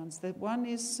elements. The one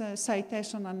is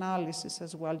citation analysis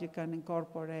as well, you can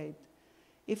incorporate.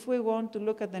 If we want to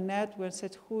look at the network,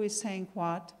 such who is saying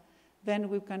what, then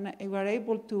we are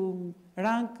able to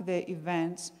rank the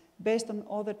events based on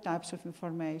other types of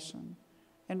information.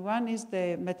 And one is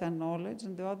the meta-knowledge,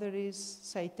 and the other is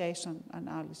citation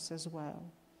analysis as well.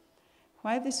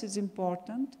 Why this is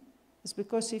important is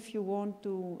because if you want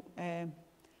to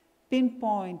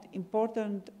pinpoint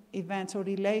important events or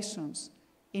relations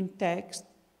in text,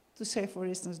 to say, for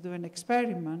instance, do an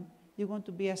experiment, you want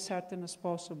to be as certain as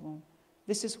possible.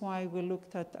 This is why we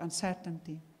looked at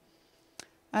uncertainty.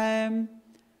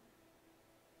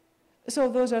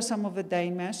 So those are some of the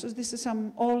dimensions. This is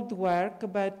some old work,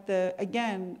 but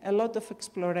again, a lot of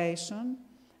exploration,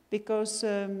 because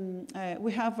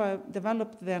we have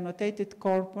developed the annotated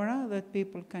corpora that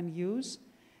people can use.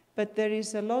 But there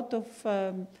is a lot of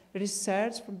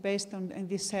research based on in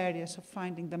these areas of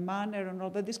finding the manner and all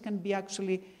that. This can be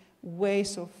actually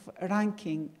ways of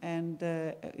ranking and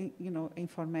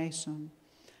information.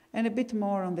 And a bit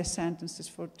more on the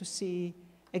sentences to see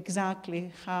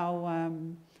exactly how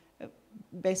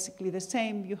basically the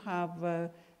same, you have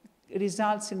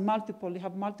results in multiple, you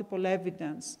have multiple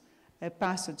evidence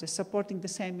passages supporting the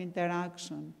same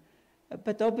interaction.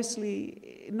 But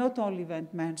obviously, not all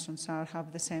event mentions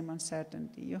have the same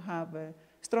uncertainty. You have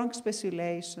strong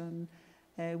speculation,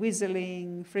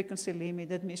 whistling, frequency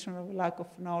limit, admission of lack of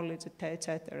knowledge,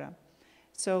 etc.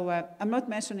 So I'm not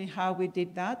mentioning how we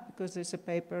did that, because there's a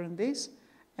paper on this,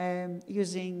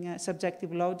 using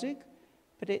subjective logic,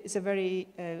 but it's a very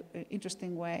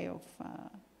interesting way of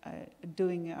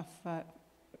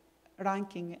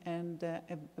ranking and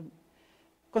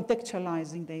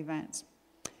contextualizing the events.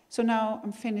 So now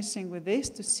I'm finishing with this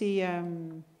to see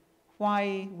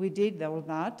why we did all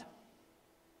that.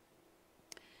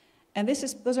 And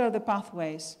those are the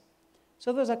pathways.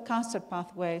 So those are cancer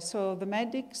pathways. So the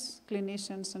medics,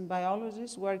 clinicians, and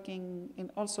biologists working in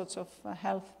all sorts of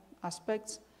health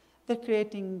aspects, they're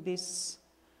creating these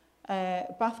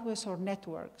pathways or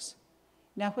networks.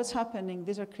 Now what's happening,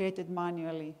 these are created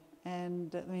manually.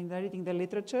 And I mean, they're reading the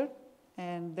literature,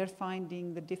 and they're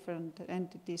finding the different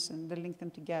entities and they link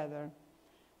them together.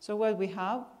 So what we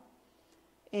have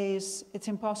is, it's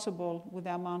impossible with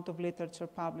the amount of literature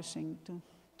publishing to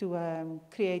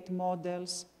create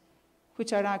models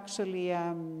which are actually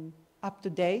up to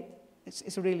date.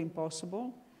 It's really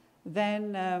impossible.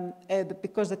 Then,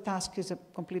 because the task is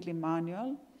completely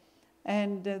manual,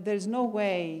 and there's no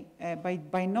way,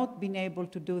 by not being able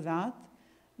to do that,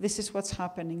 this is what's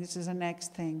happening. This is the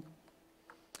next thing.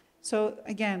 So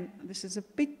again, this is a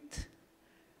bit,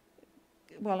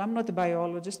 well, I'm not a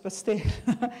biologist, but still.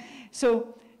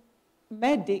 So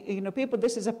people,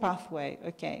 this is a pathway,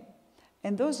 okay.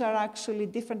 And those are actually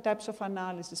different types of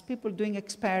analysis, people doing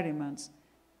experiments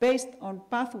based on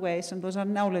pathways, and those are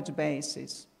knowledge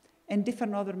bases, and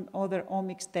different other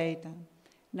omics data.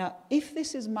 Now, if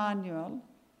this is manual,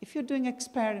 if you're doing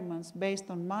experiments based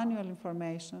on manual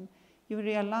information, you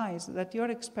realize that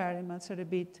your experiments are a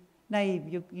bit naive.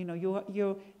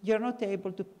 You're not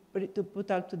able to put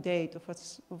up to date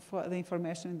of the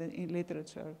information in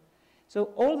literature.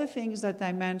 So all the things that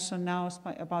I mentioned now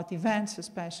about events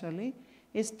especially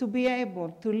is to be able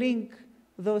to link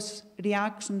those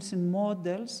reactions in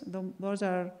models, those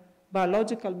are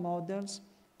biological models,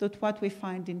 to what we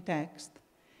find in text.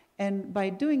 And by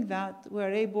doing that,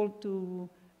 we're able to,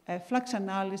 flux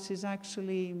analysis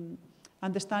actually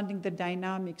understanding the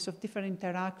dynamics of different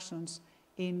interactions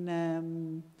in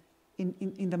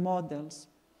the models.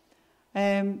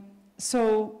 The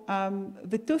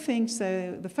two things,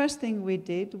 the first thing we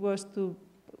did was to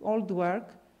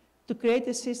work to create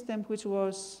a system which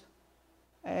was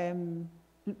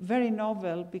very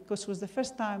novel, because it was the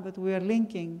first time that we were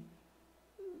linking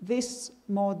these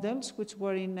models, which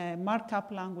were in a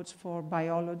markup language for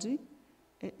biology,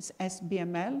 it's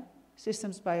SBML,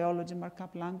 Systems Biology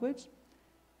Markup Language,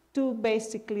 to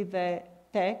basically the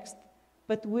text,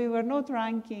 but we were not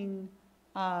ranking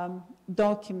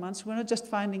documents. We're not just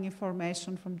finding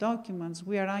information from documents.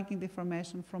 We are ranking the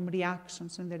information from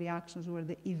reactions, and the reactions were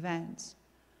the events.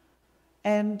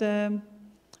 And the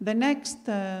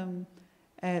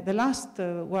last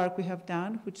work we have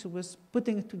done, which was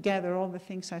putting together all the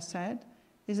things I said,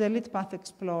 is the Lead Path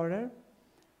Explorer.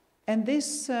 And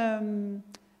this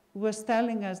was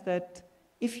telling us that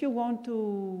if you want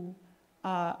to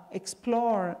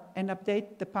explore and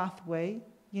update the pathway,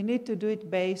 you need to do it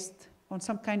based on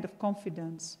some kind of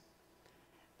confidence.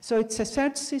 So it's a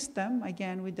search system,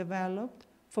 again, we developed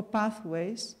for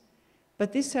pathways,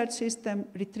 but this search system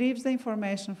retrieves the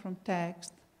information from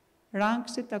text,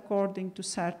 ranks it according to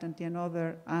certainty and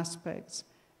other aspects,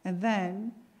 and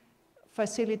then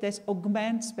facilitates,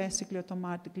 augments basically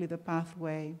automatically the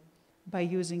pathway by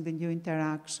using the new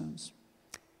interactions.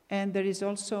 And there is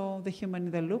also the human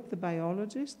in the loop, the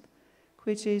biologist,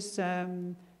 which is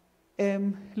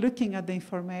looking at the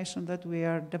information that we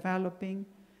are developing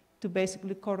to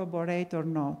basically corroborate or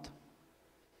not.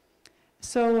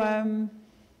 So,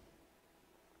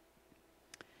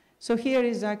 so here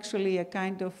is actually a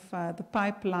kind of the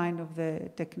pipeline of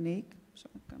the technique. So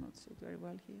I cannot see it very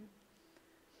well here.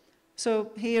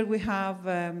 So here we have,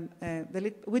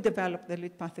 we developed the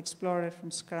Lead Path Explorer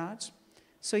from scratch.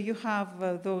 So you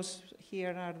have those,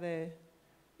 here are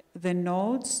the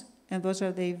nodes, and those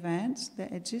are the events,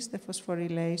 the edges, the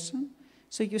phosphorylation.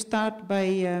 So you start by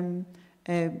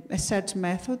a search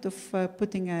method of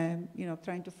putting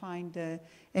trying to find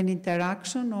an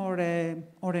interaction or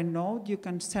a node. You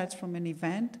can search from an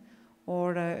event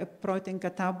or a protein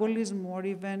catabolism or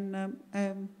even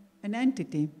an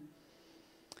entity.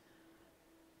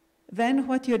 Then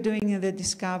what you're doing in the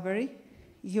discovery,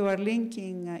 you are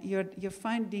linking, you're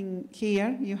finding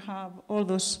here, you have all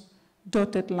those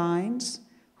dotted lines,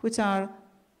 which are,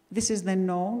 this is the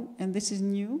known and this is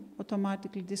new,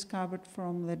 automatically discovered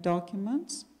from the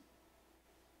documents.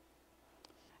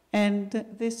 And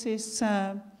this is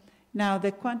now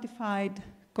the quantified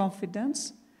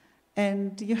confidence,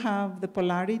 and you have the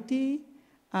polarity,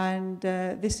 and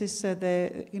this is a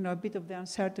bit of the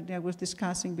uncertainty I was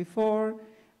discussing before,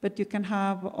 but you can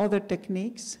have other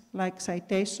techniques like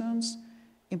citations,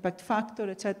 impact factor,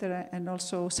 etc., and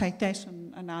also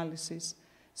citation analysis.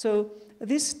 So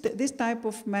this type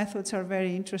of methods are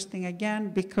very interesting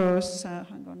again because,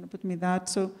 hang on, put me that.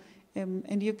 So,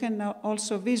 and you can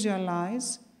also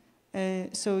visualize.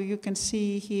 So you can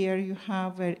see here you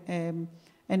have an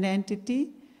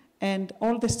entity, and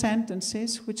all the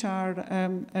sentences which are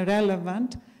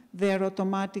relevant, they're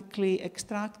automatically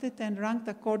extracted and ranked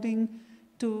according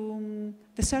to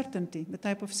the certainty, the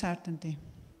type of certainty.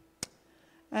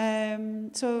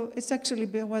 So it's actually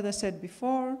what I said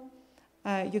before.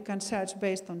 You can search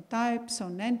based on types,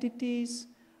 on entities,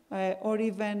 or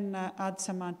even add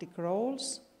semantic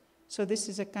roles. So this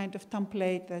is a kind of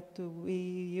template that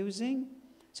we're using.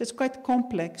 So it's quite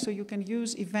complex, so you can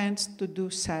use events to do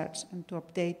search and to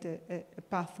update a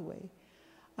pathway.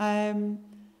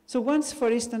 So once,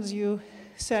 for instance, you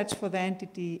search for the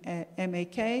entity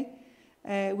MAK,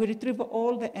 we retrieve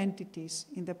all the entities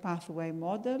in the pathway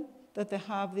model that they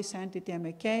have this entity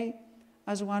MAK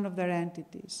as one of their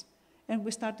entities. And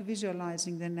we start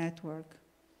visualizing the network.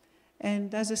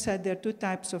 And as I said, there are two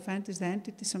types of entities, the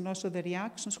entities and also the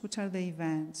reactions, which are the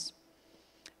events.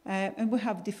 And we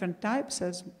have different types,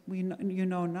 as you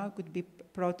know now, it could be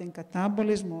protein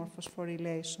catabolism or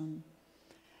phosphorylation.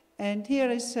 And here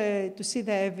is to see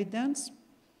the evidence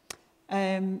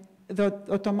that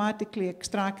automatically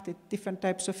extracted different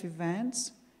types of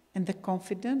events and the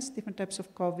confidence, different types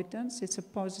of confidence. It's a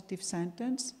positive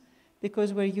sentence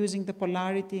because we're using the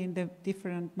polarity in the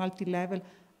different multi-level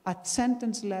at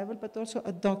sentence level, but also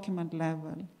at document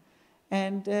level.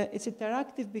 And it's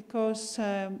interactive because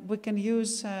we can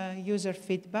use user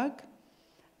feedback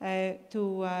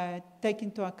to take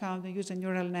into account and use a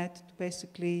neural net to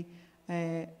basically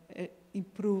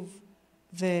improve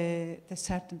the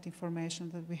certain information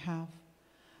that we have.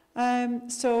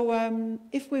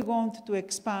 If we want to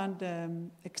extend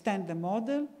the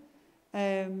model,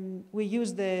 we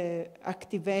use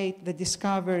activate the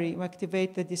discovery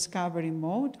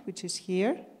mode, which is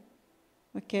here,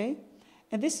 okay?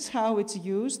 And this is how it's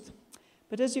used.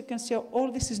 But as you can see,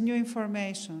 all this is new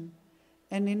information.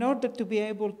 And in order to be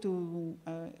able to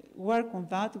work on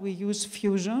that, we use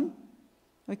fusion,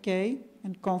 okay,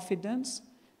 and confidence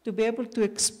to be able to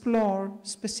explore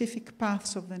specific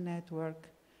paths of the network.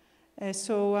 If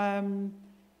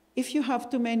you have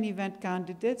too many event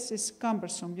candidates, it's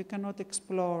cumbersome. You cannot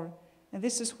explore. And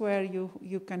this is where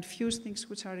you can fuse things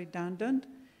which are redundant.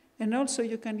 And also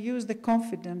you can use the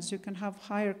confidence. You can have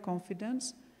higher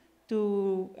confidence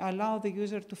to allow the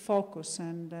user to focus.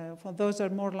 And for those are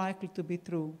more likely to be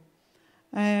true.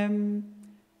 And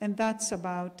that's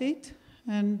about it.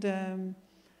 And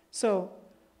so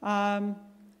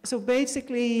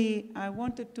basically, I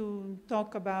wanted to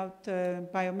talk about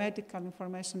biomedical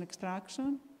information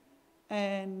extraction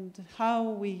and how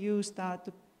we use that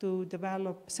to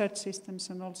develop search systems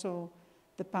and also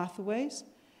the pathways.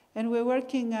 And we're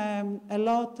working a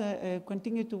lot,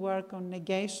 continue to work on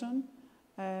negation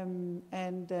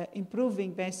and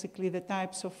improving basically the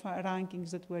types of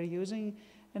rankings that we're using.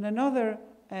 And another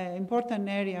important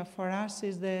area for us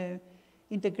is the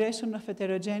integration of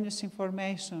heterogeneous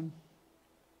information.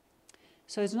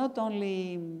 So it's not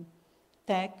only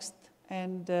text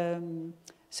and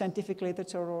scientific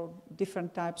literature or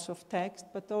different types of text,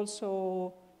 but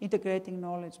also integrating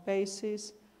knowledge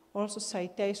bases, also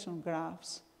citation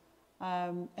graphs,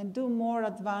 and do more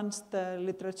advanced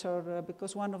literature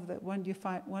because once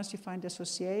you find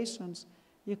associations,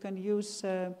 you can use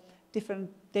different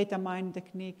data mining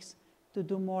techniques to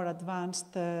do more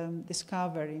advanced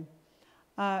discovery.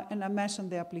 And I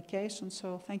mentioned the application,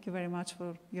 so thank you very much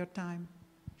for your time.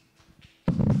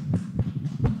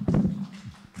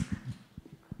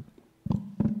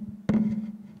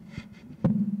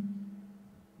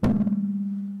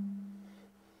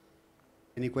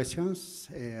 Any questions?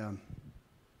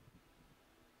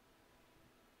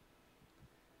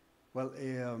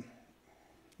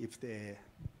 If the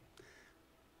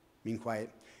Meanwhile,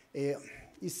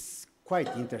 it's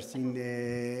quite interesting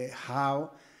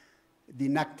how the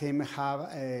NACTEM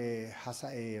has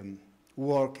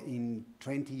worked in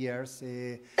 20 years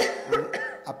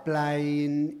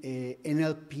applying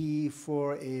NLP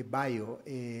for bio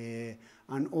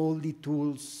and all the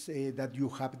tools that you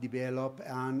have developed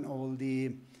and all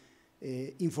the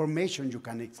information you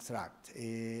can extract.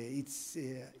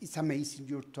 It's amazing,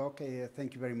 your talk.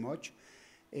 Thank you very much.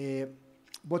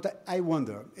 But I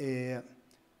wonder,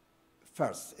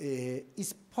 first,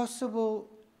 is possible,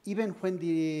 even when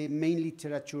the main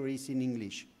literature is in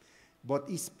English, but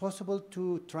it's possible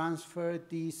to transfer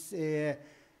these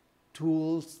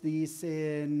tools, this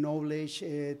knowledge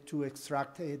to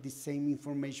extract the same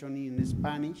information in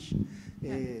Spanish?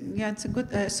 Yeah, it's a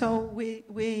good, so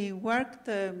we worked,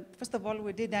 first of all,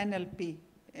 we did NLP.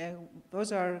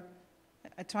 Those are,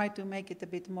 I tried to make it a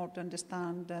bit more to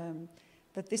understand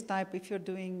that this type, if you're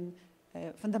doing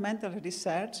fundamental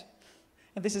research,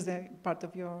 and this is the part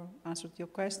of your answer to your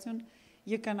question,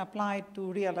 you can apply it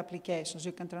to real applications,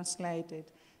 you can translate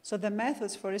it. So the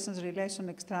methods, for instance, relation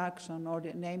extraction or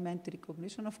the name entity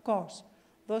recognition, of course,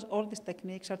 all these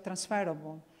techniques are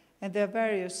transferable. And there are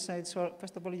various, so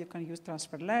first of all, you can use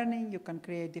transfer learning, you can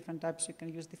create different types, you can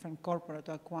use different corpora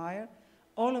to acquire.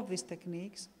 All of these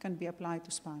techniques can be applied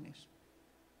to Spanish.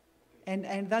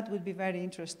 And that would be very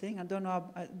interesting. I don't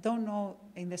know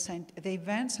in the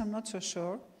events, I'm not so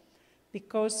sure,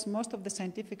 because most of the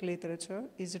scientific literature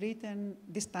is written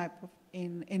this type of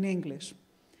in English.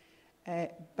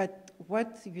 But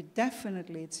what you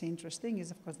definitely, it's interesting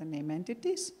is, of course, the name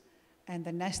entities and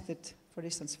the nested, for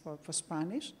instance, for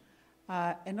Spanish,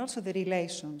 and also the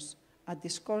relations at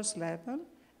discourse level,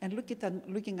 and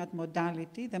looking at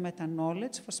modality, the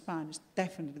meta-knowledge for Spanish.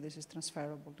 Definitely this is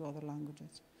transferable to other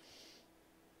languages.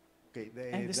 Okay,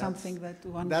 and it's something that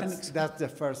one can expect. That's the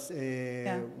first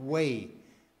way,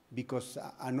 because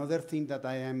another thing that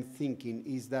I am thinking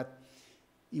is that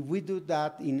if we do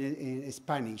that in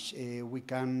Spanish, we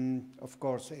can, of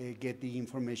course, get the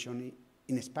information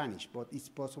in Spanish, but it's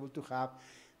possible to have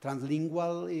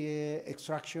translingual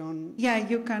extraction? Yeah,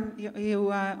 you can,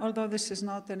 although this is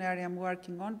not an area I'm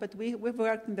working on, but we've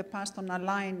worked in the past on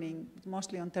aligning,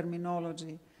 mostly on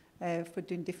terminology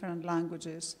between different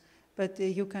languages. But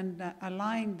you can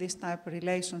align this type of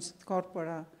relations,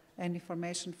 corpora, and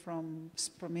information from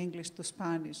English to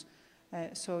Spanish.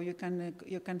 So you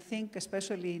can think,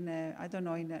 especially in, I don't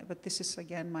know, but this is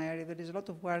again my area, there is a lot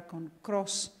of work on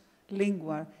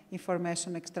cross-lingual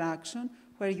information extraction,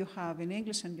 where you have in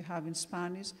English and you have in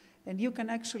Spanish, and you can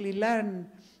actually learn,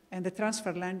 and the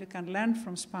transfer learn, you can learn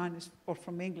from Spanish or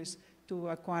from English to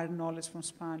acquire knowledge from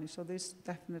Spanish. So those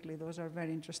are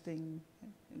very interesting,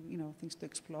 things to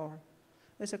explore.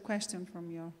 There's a question from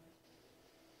your...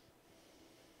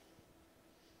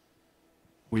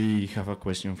 We have a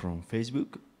question from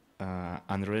Facebook.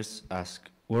 Andres asks,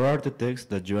 where are the texts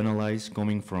that you analyze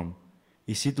coming from?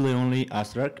 Is it the only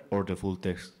abstract or the full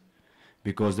text?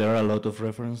 Because there are a lot of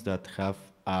references that have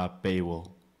a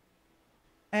paywall.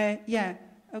 Yeah,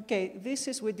 okay.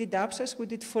 We did abstracts, we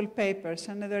did full papers,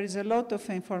 and there is a lot of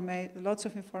lots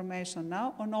of information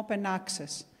now on open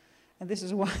access. And this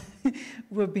is why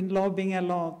we've been lobbying a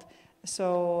lot.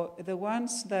 So the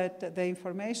ones that the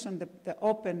information, the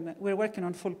open, we're working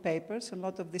on full papers, a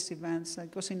lot of these events,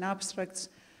 because in abstracts,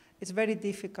 it's very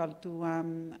difficult to,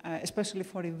 especially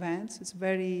for events, it's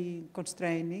very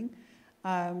constraining.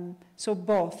 So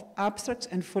both abstracts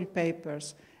and full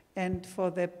papers. And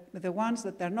for the ones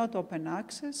that are not open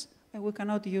access, we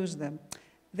cannot use them.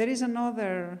 There is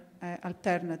another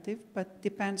alternative, but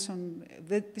depends on,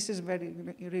 this is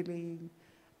really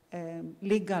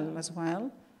legal as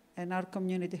well, and our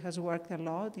community has worked a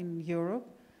lot in Europe,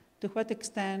 to what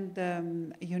extent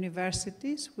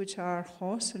universities, which are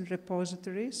hosts and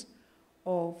repositories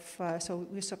of, so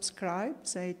we subscribe,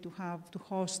 say, to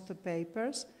host the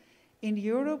papers. In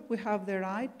Europe, we have the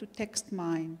right to text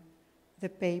mine the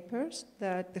papers,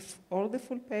 all the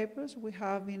full papers we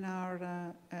have in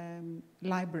our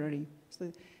library.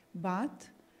 So, but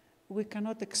we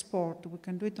cannot export. We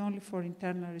can do it only for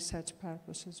internal research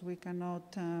purposes. We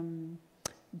cannot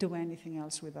do anything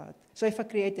else with that. So if I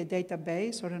create a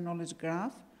database or a knowledge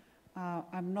graph,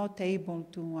 I'm not able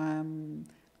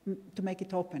to make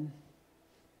it open.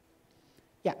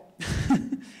 Yeah,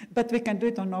 but we can do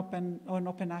it on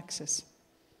open access.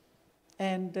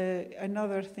 And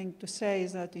another thing to say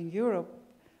is that in Europe,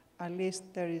 at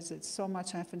least there is so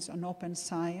much emphasis on open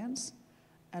science,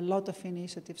 a lot of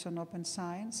initiatives on open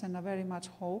science, and I very much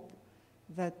hope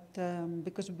that,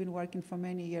 because we've been working for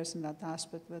many years in that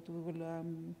aspect, that we will,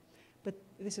 but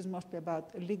this is mostly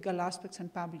about legal aspects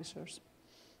and publishers.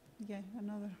 Yeah,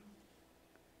 another.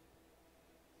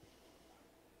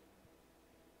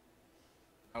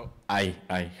 I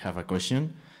have a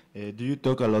question. Do you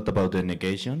talk a lot about the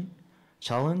negation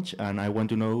challenge? And I want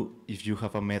to know if you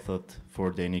have a method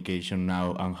for the negation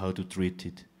now and how to treat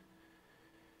it.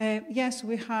 Yes,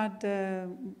 we had,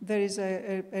 there is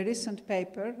a recent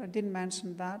paper, I didn't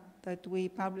mention that we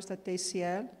published at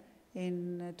ACL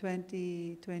in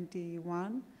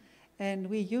 2021. And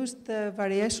we used the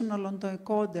variational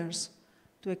autoencoders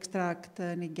to extract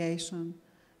negation.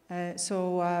 The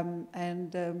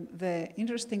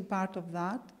interesting part of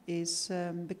that is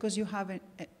because you have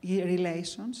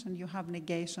relations and you have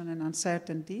negation and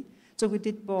uncertainty, so we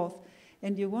did both.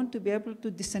 And you want to be able to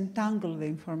disentangle the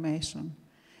information.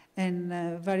 And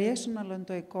variational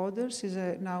autoencoders is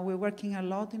now we're working a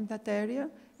lot in that area.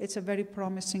 It's a very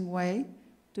promising way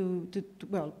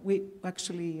well, we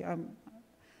actually,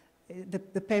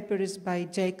 the paper is by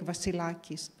Jake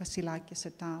Vassilakis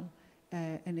et al.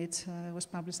 And it was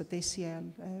published at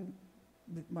ACL,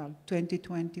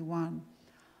 2021.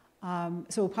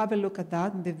 So have a look at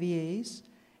that in the VAs.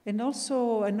 And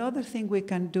also another thing we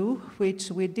can do,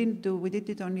 which we didn't do, we did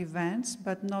it on events,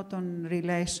 but not on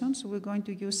relations. We're going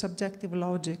to use subjective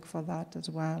logic for that as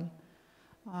well.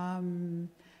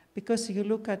 Because you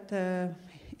look at,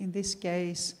 in this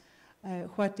case,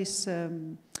 what is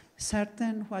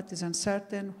certain, what is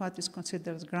uncertain, what is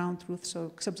considered as ground truth.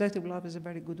 So subjective logic is a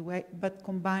very good way, but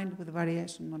combined with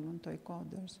variational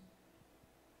autoencoders.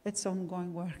 It's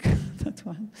ongoing work, that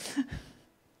one.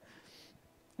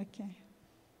 Okay.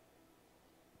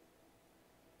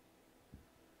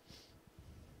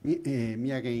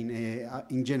 Me again,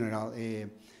 in general,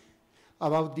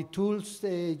 about the tools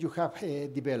you have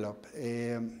developed.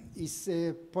 Is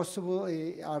possible,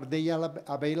 are they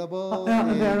available?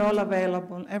 They're all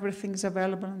available. Everything's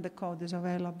available and the code is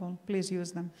available. Please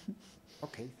use them.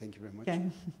 Okay, thank you very much.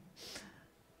 Okay.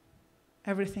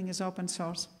 Everything is open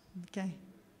source. Okay.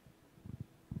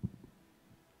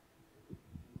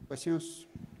 Questions?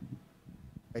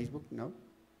 Facebook? No?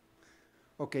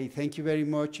 Okay, thank you very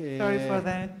much. Sorry for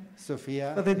that.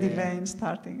 Sophia. For the delay in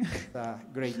starting.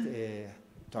 Great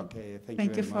talk. Thank you very much.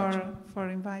 Thank you for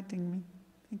inviting me.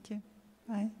 Thank you.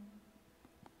 Bye.